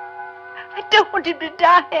 I don't want him to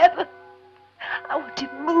die ever. I want him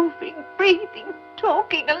moving, breathing,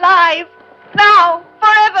 talking, alive. Now,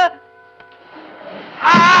 forever.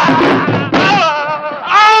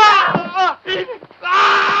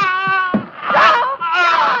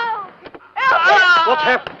 What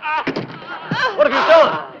happened? What have you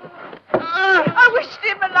done? I wished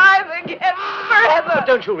him alive again, forever. But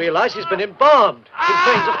don't you realize he's been embalmed? His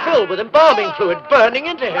veins are filled with embalming fluid burning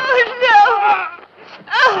into him. I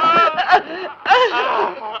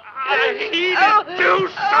need to do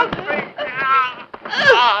something.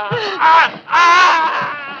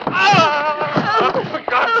 For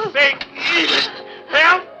God's sake,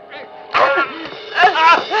 help me.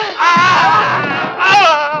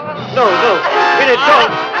 No, Enid,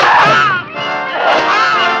 don't.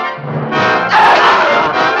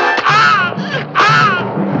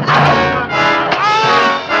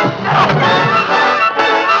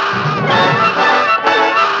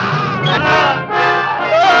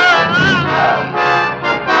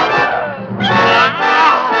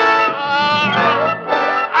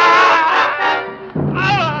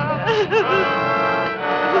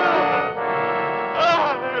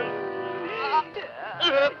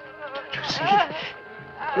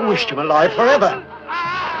 You wished him alive forever.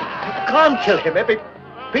 You can't kill him. Every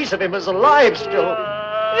piece of him is alive still.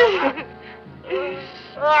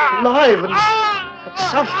 Alive and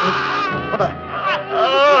suffering. What a...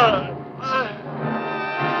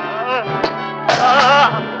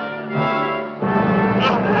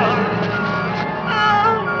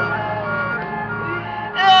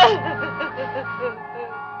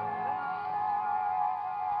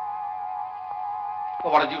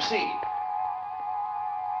 Well, what did you see?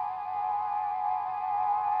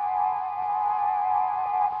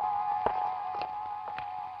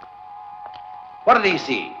 What did he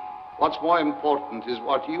see? What's more important is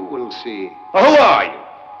what you will see. Well, who are you?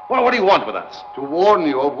 What do you want with us? To warn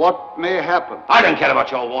you of what may happen. I don't care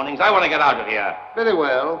about your warnings. I want to get out of here. Very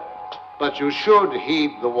well, but you should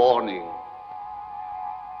heed the warning.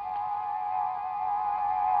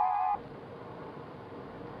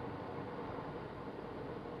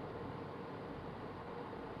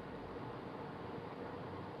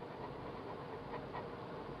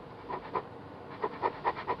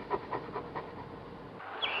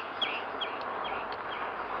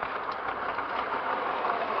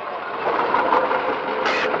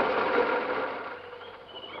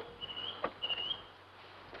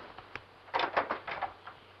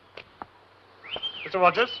 Mr.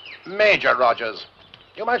 Rogers? Major Rogers.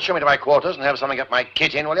 You might show me to my quarters and have someone get my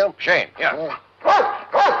kit in, will you? Shane, here.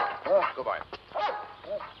 Goodbye.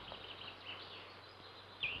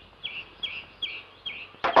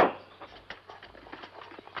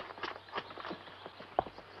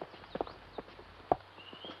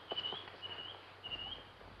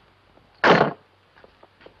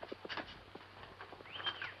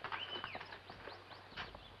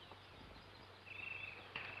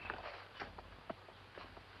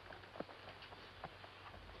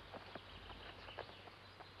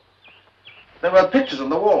 There were pictures on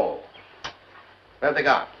the wall. Where have they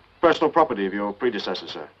gone? Personal property of your predecessor,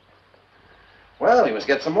 sir. Well, we must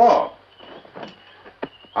get some more.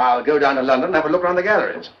 I'll go down to London and have a look around the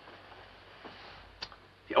galleries.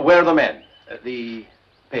 Where are the men? The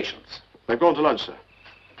patients? They've gone to lunch, sir.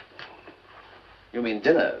 You mean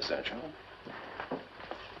dinner, don't you?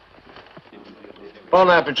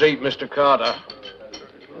 Bon appetit, Mr. Carter.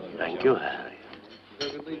 Thank you, Harry.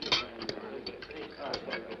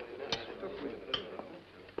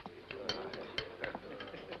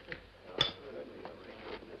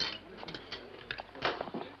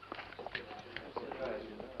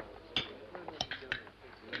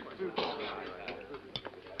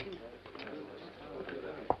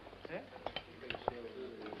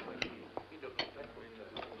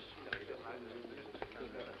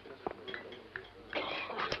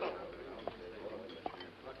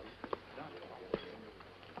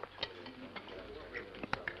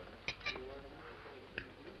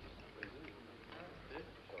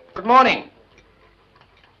 Good morning.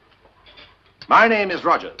 My name is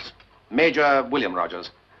Rogers, Major William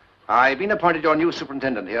Rogers. I've been appointed your new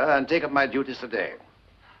superintendent here and take up my duties today.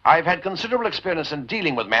 I've had considerable experience in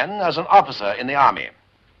dealing with men as an officer in the army.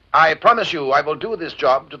 I promise you I will do this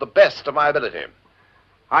job to the best of my ability.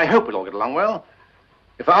 I hope we'll all get along well.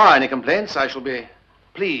 If there are any complaints, I shall be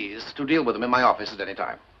pleased to deal with them in my office at any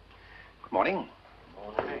time. Good morning.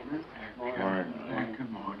 Good morning.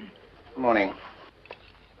 Good morning. Good morning.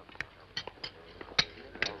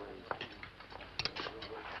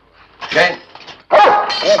 Jane. Oh!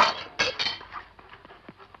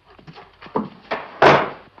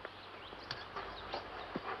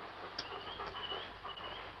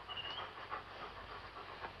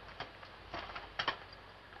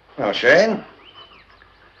 Well, Shane,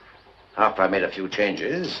 after I made a few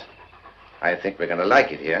changes, I think we're going to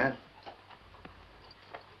like it here.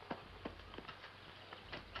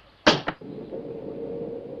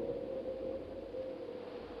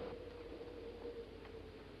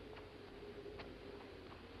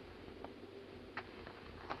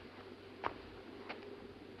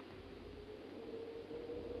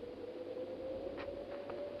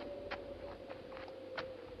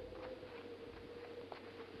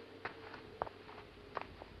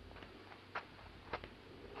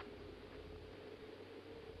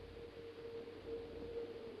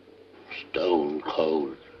 stone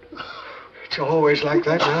cold. It's always like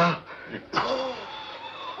that now.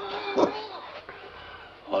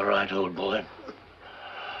 All right, old boy.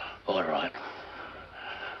 All right.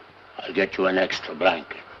 I'll get you an extra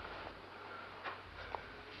blanket.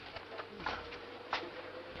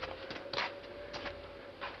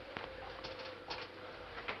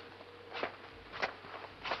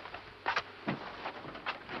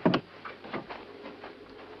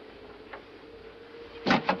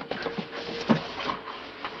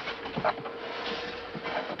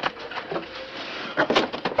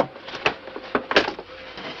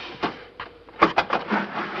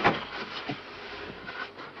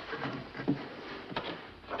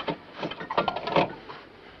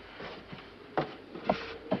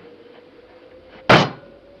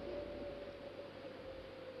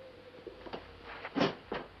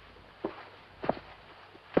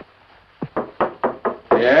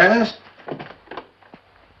 Yes?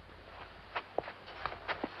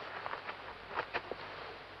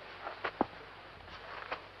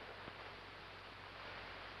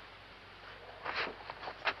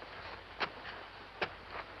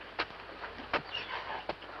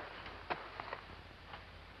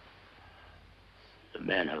 The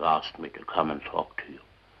men have asked me to come and talk to you.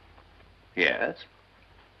 Yes?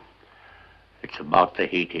 It's about the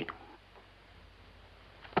heating.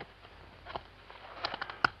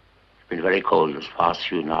 It's been very cold this past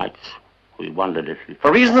few nights. We wondered if you...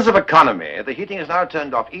 For reasons of economy, the heating is now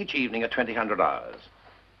turned off each evening at 2000 hours.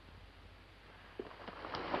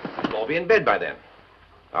 You'll all be in bed by then.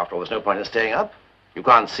 After all, there's no point in staying up. You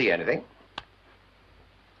can't see anything.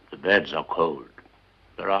 The beds are cold.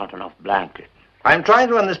 There aren't enough blankets. I'm trying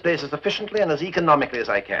to run this place as efficiently and as economically as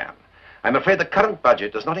I can. I'm afraid the current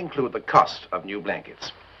budget does not include the cost of new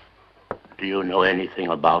blankets. Do you know anything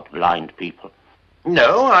about blind people?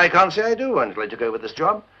 No, I can't say I do until I took over this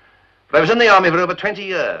job. But I was in the army for over 20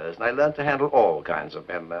 years, and I learned to handle all kinds of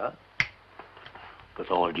men there.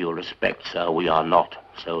 With all due respect, sir, we are not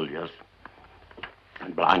soldiers.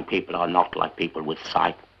 And blind people are not like people with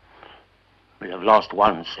sight. We have lost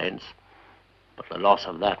one sense, but the loss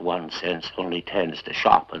of that one sense only tends to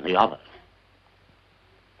sharpen the others.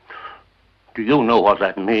 Do you know what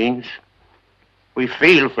that means? We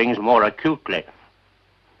feel things more acutely.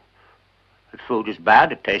 If food is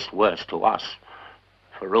bad, it tastes worse to us.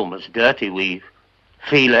 If a room is dirty, we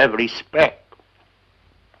feel every speck.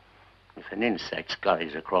 If an insect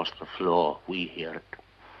scurries across the floor, we hear it.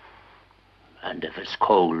 And if it's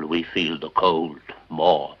cold, we feel the cold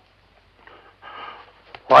more.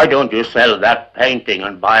 Why don't you sell that painting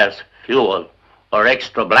and buy us fuel or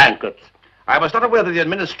extra blankets? I was not aware that the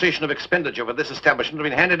administration of expenditure for this establishment had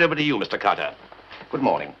been handed over to you, Mr. Carter. Good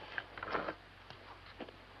morning.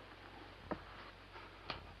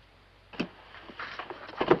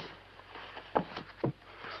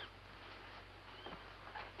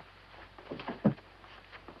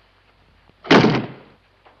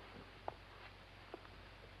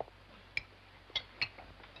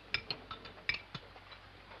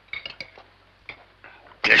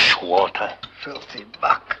 Dishwater. Filthy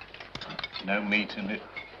muck. No meat in it.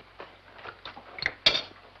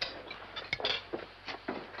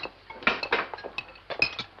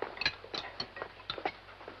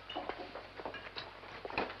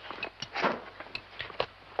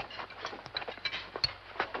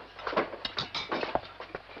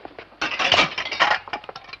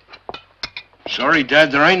 Sorry,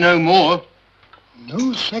 Dad, there ain't no more.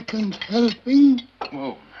 No second helping?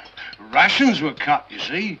 Well, rations were cut, you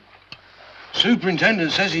see.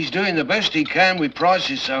 Superintendent says he's doing the best he can with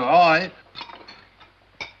prices so high.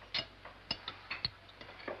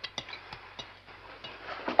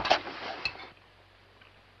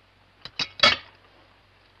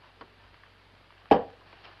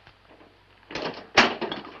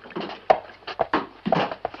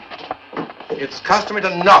 It's customary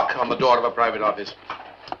to knock on the door of a private office.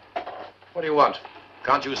 What do you want?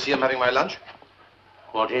 Can't you see I'm having my lunch?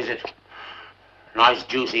 What is it? Nice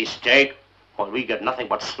juicy steak? Well, we get nothing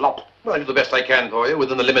but slop. Well, I do the best I can for you,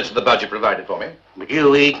 within the limits of the budget provided for me. But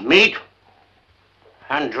you eat meat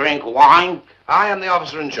and drink wine? I am the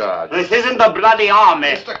officer in charge. This isn't the bloody army.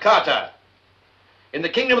 Mr. Carter, in the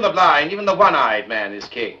kingdom of the blind, even the one-eyed man is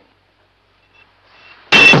king.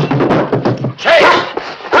 Chase!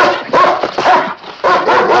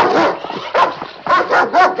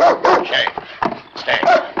 Okay, stay.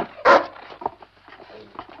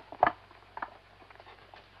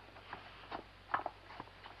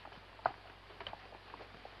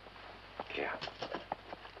 Here.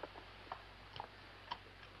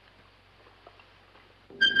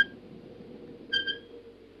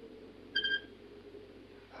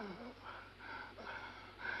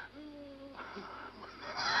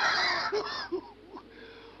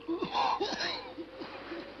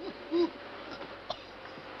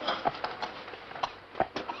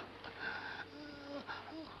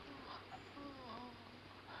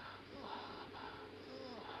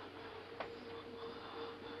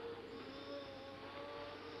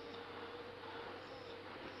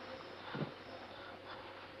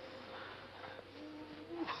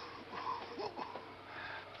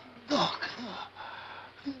 Doctor.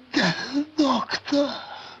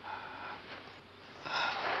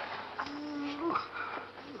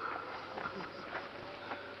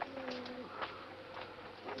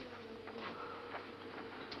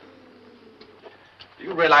 Do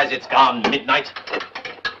you realize it's gone midnight?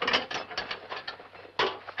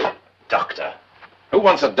 Doctor. Who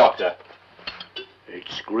wants a doctor?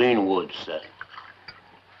 It's Greenwood, sir.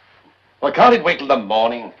 Well, can't it wait till the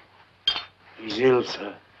morning? He's ill,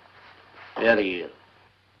 sir. Very ill.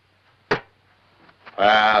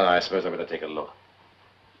 Well, I suppose I better take a look.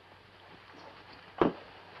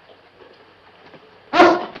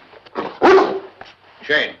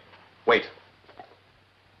 Shane, wait.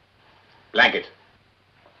 Blanket.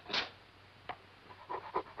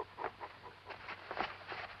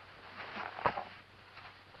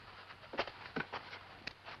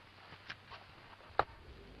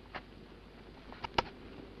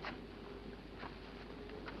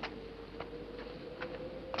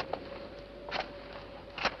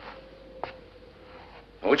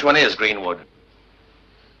 Which one is Greenwood?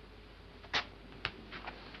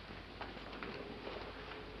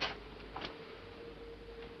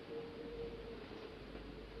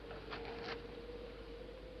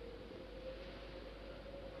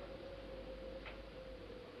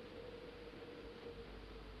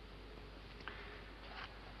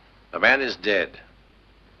 The man is dead.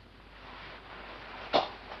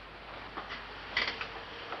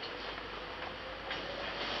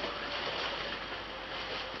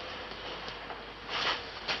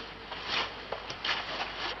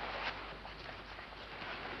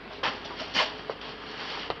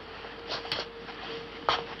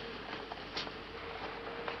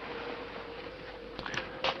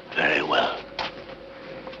 Very well.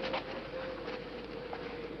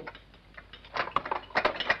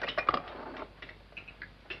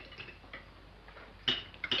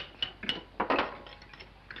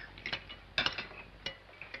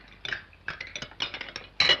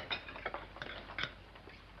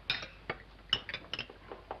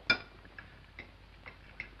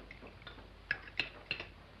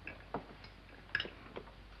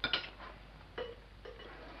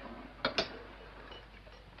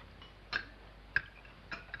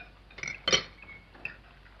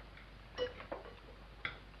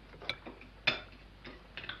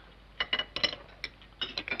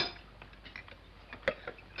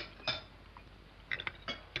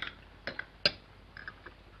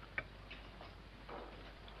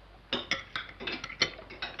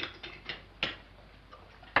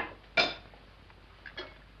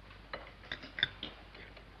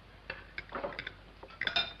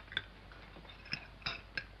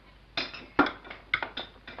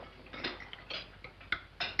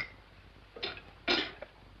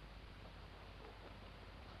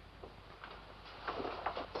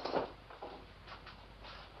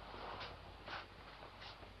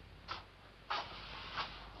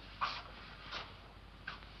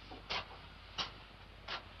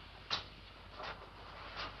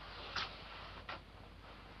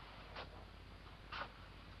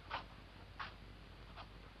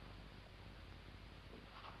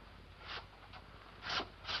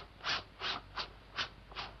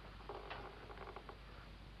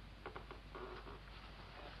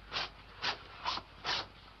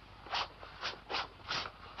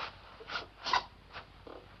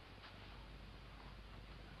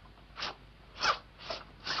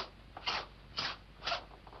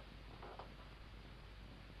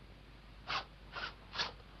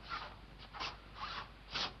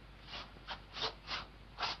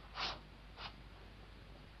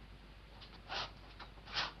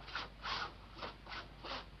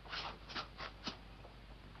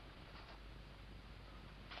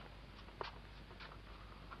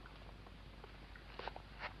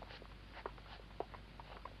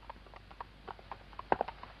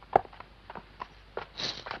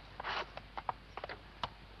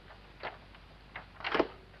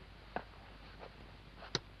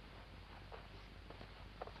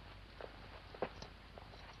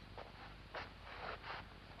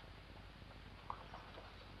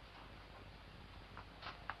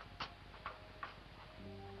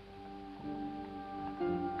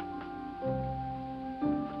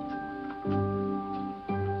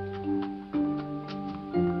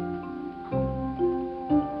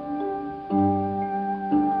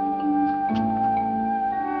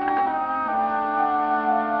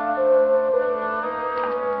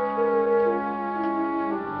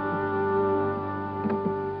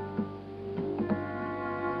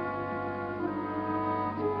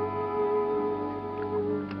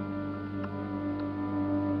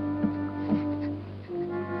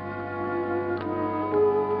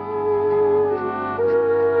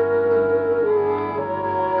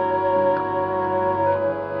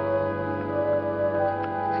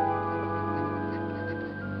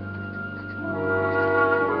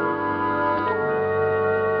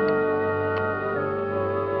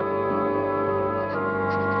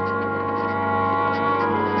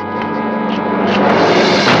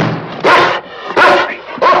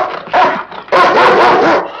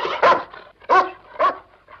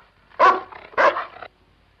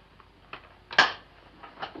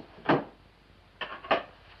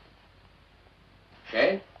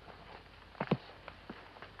 Shane?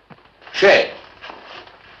 Shane?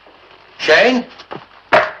 Shane?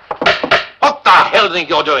 What the hell do you think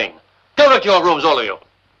you're doing? Go back to your rooms, all of you.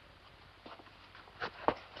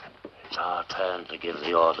 It's our turn to give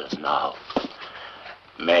the orders now.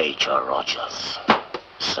 Major Rogers,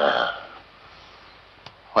 sir.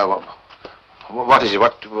 Well, what is it?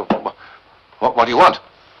 What do you want?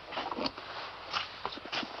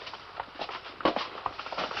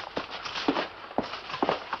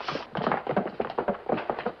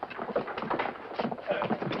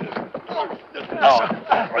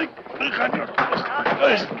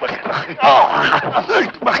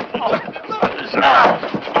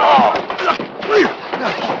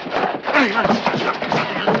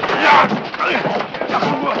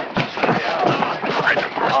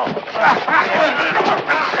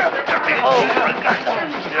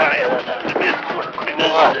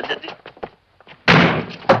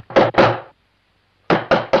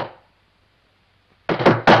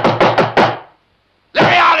 Let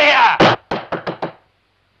me out of here!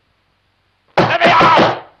 Let me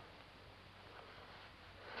out!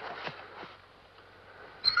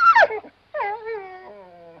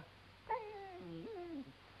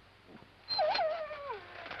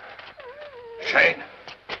 Shane.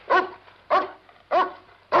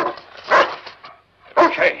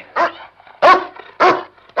 Shane.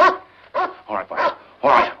 All right, boys. All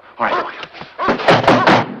right, boys.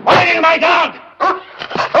 What are you doing, my dog?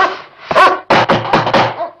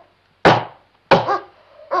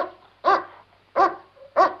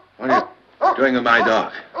 What are you doing with my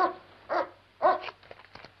dog?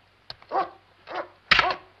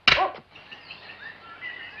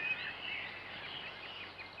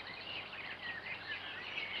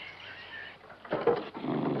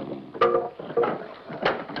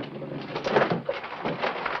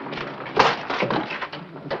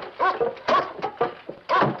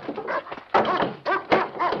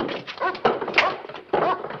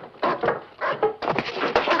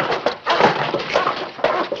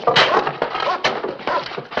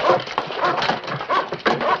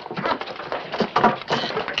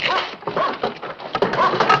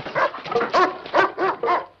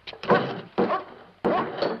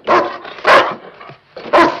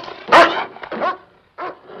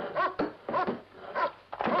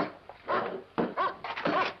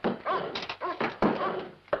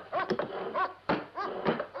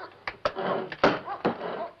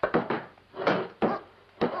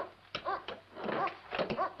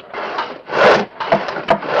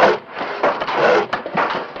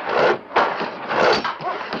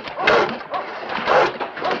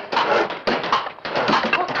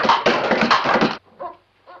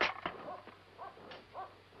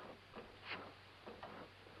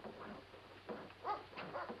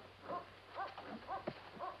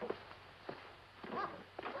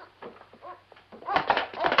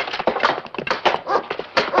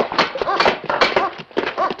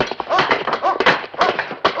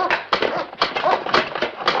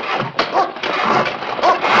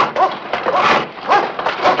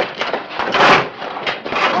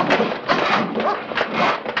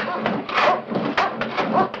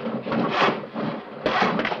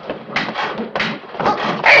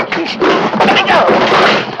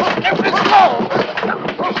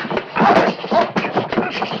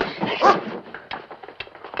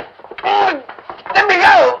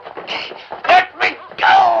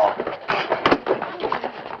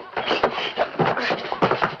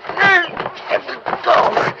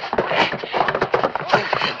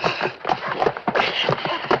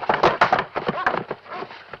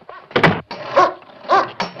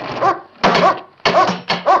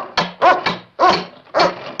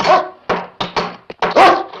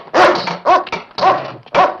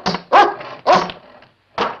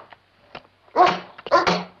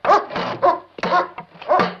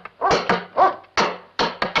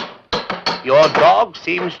 Your dog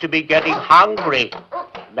seems to be getting hungry,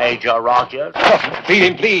 Major Rogers. Feed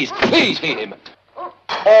him, please. Please feed him.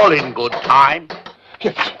 All in good time.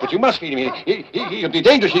 Yes, but you must feed him. He'll be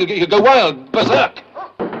dangerous. He'll go wild, berserk.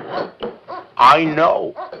 I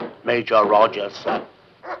know, Major Rogers, sir.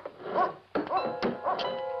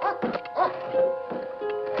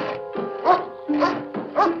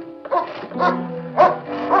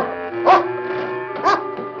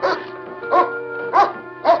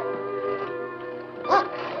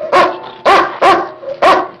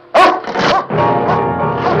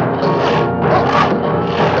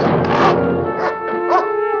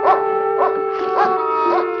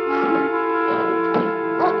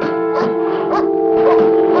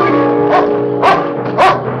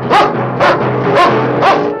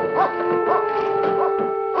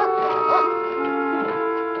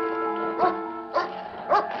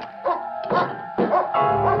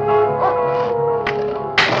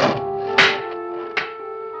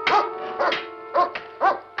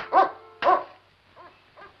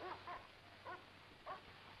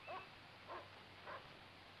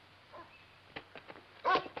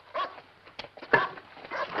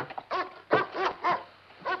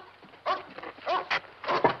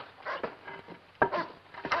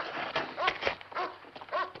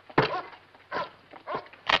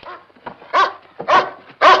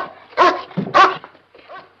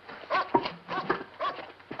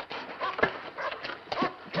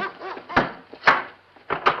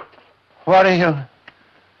 What are you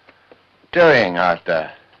doing out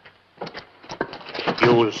there?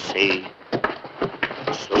 You'll see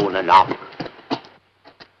soon enough.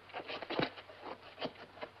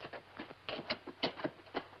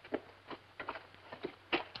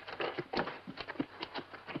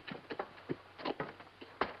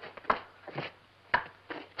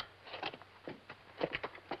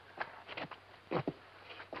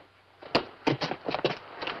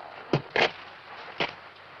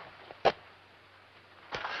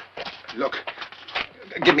 Look,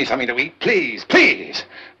 give me something to eat, please, please.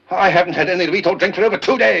 I haven't had anything to eat or drink for over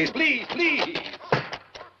 2 days. Please, please.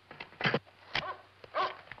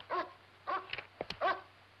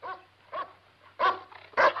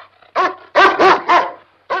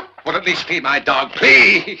 Well, at least feed my dog,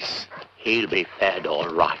 please. He'll be fed all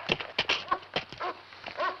right.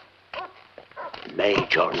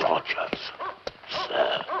 Major Rogers,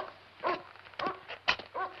 sir.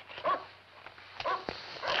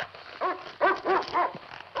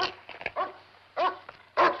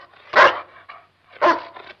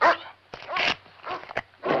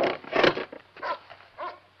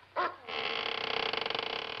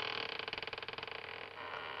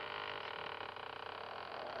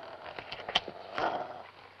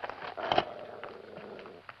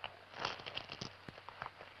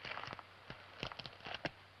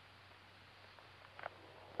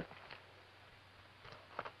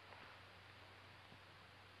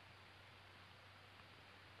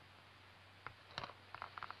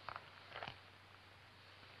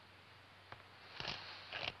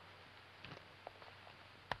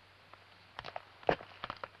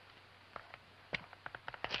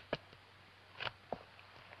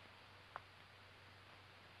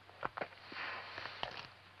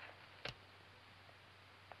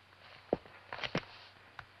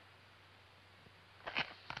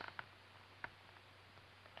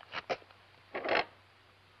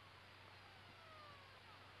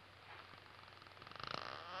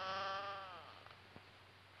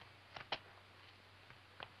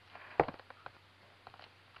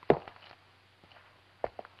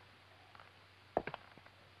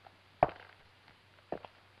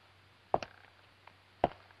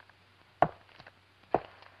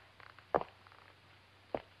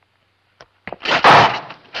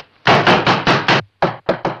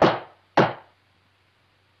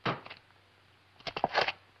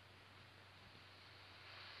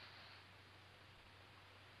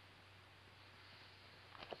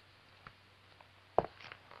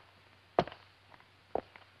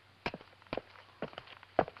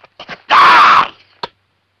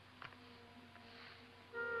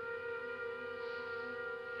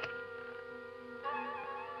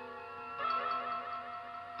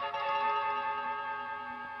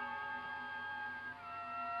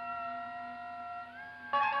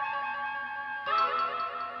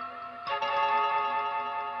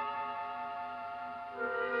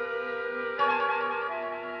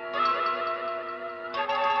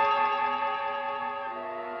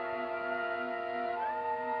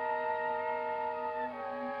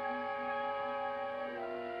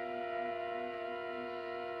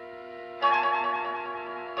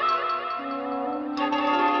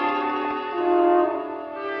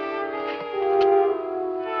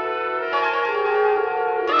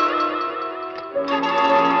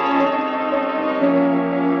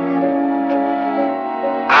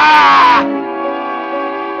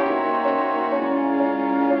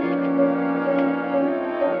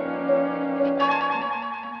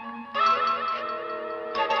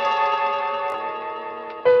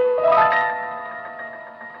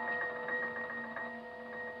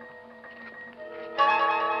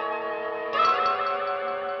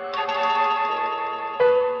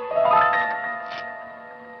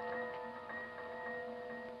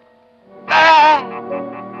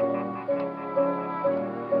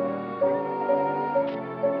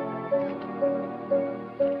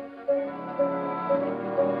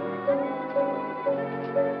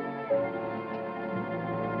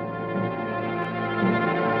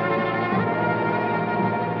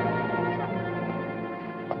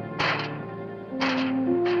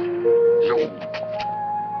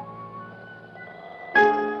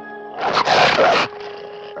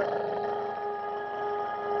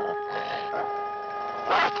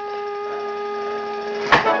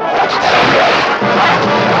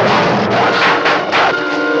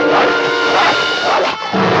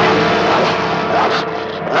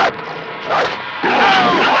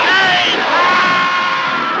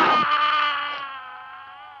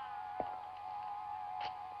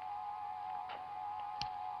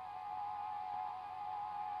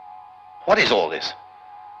 What is all this?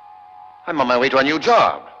 I'm on my way to a new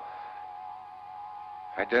job.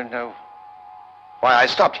 I don't know why I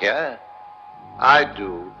stopped here. I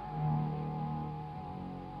do.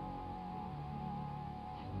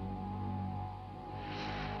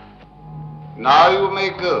 Now you may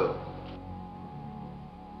go.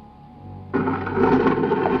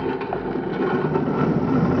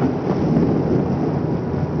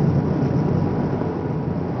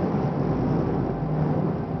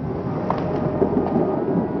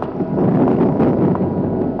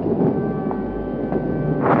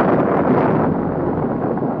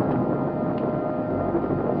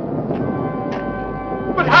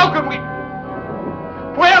 But how can we?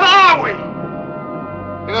 Where are we?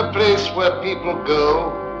 In a place where people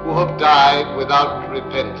go who have died without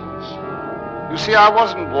repentance. You see, I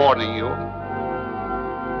wasn't warning you,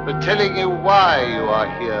 but telling you why you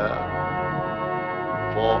are here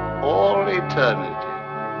for all eternity.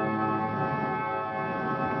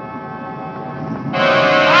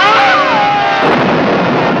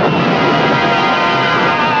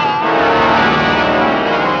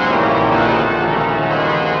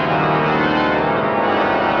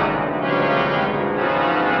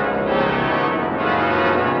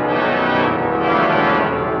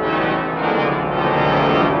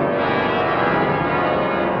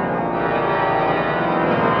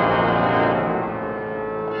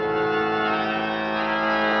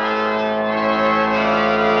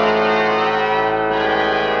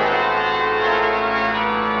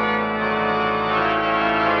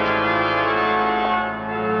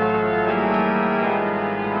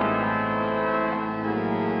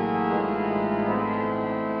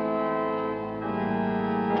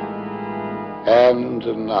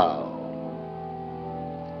 And now,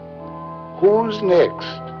 who's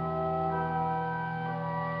next?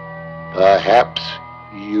 Perhaps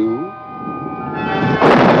you?